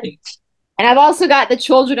same page. And I've also got the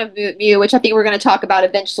Children of Mu, which I think we're going to talk about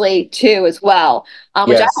eventually too, as well.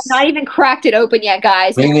 Which I have not even cracked it open yet,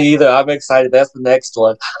 guys. Me neither. I'm excited. That's the next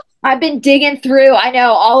one. I've been digging through. I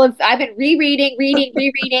know I've been rereading.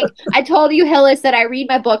 I told you, Hillis, that I read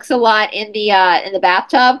my books a lot in the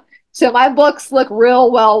bathtub. So my books look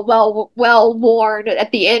real well worn at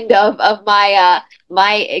the end of my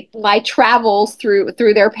my travels through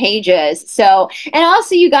their pages. So, and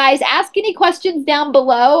also, you guys, ask any questions down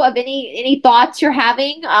below of any thoughts you're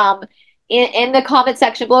having in the comment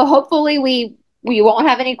section below. Hopefully we won't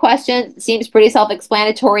have any questions. It seems pretty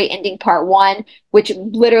self-explanatory, ending part 1, which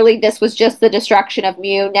literally this was just the destruction of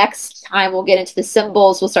Mu. Next time we'll get into the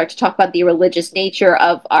symbols. We'll start to talk about the religious nature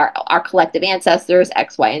of our collective ancestors,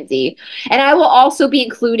 X, Y, and Z. And I will also be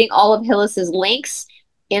including all of Hillis's links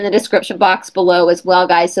in the description box below as well,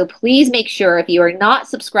 guys. So please make sure, if you are not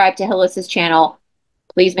subscribed to Hillis's channel,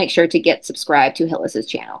 please make sure to get subscribed to Hillis's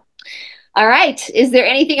channel. All right. Is there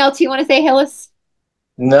anything else you want to say, Hillis?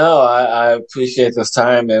 No, I appreciate this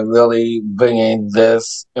time and really bringing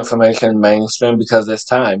this information mainstream, because it's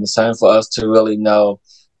time. It's time for us to really know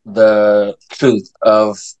the truth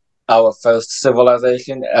of our first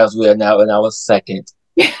civilization, as we are now in our second,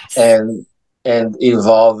 yes, and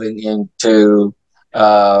evolving into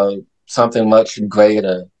something much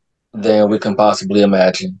greater than we can possibly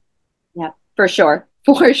imagine. Yeah, for sure.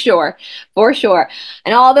 For sure.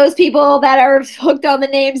 And all those people that are hooked on the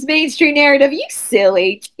names mainstream narrative, you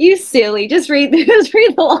silly. Just read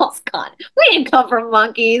the Lost Con. We didn't come from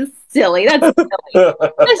monkeys. Silly. That's silly.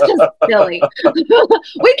 That's just silly.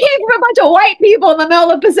 We came from a bunch of white people in the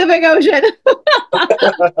middle of the Pacific Ocean.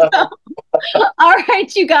 All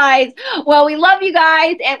right, you guys. Well, we love you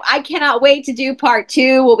guys, and I cannot wait to do part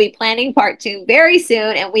 2. We'll be planning part 2 very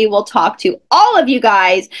soon, and we will talk to all of you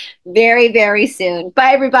guys very, very soon.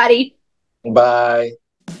 Bye, everybody. Bye.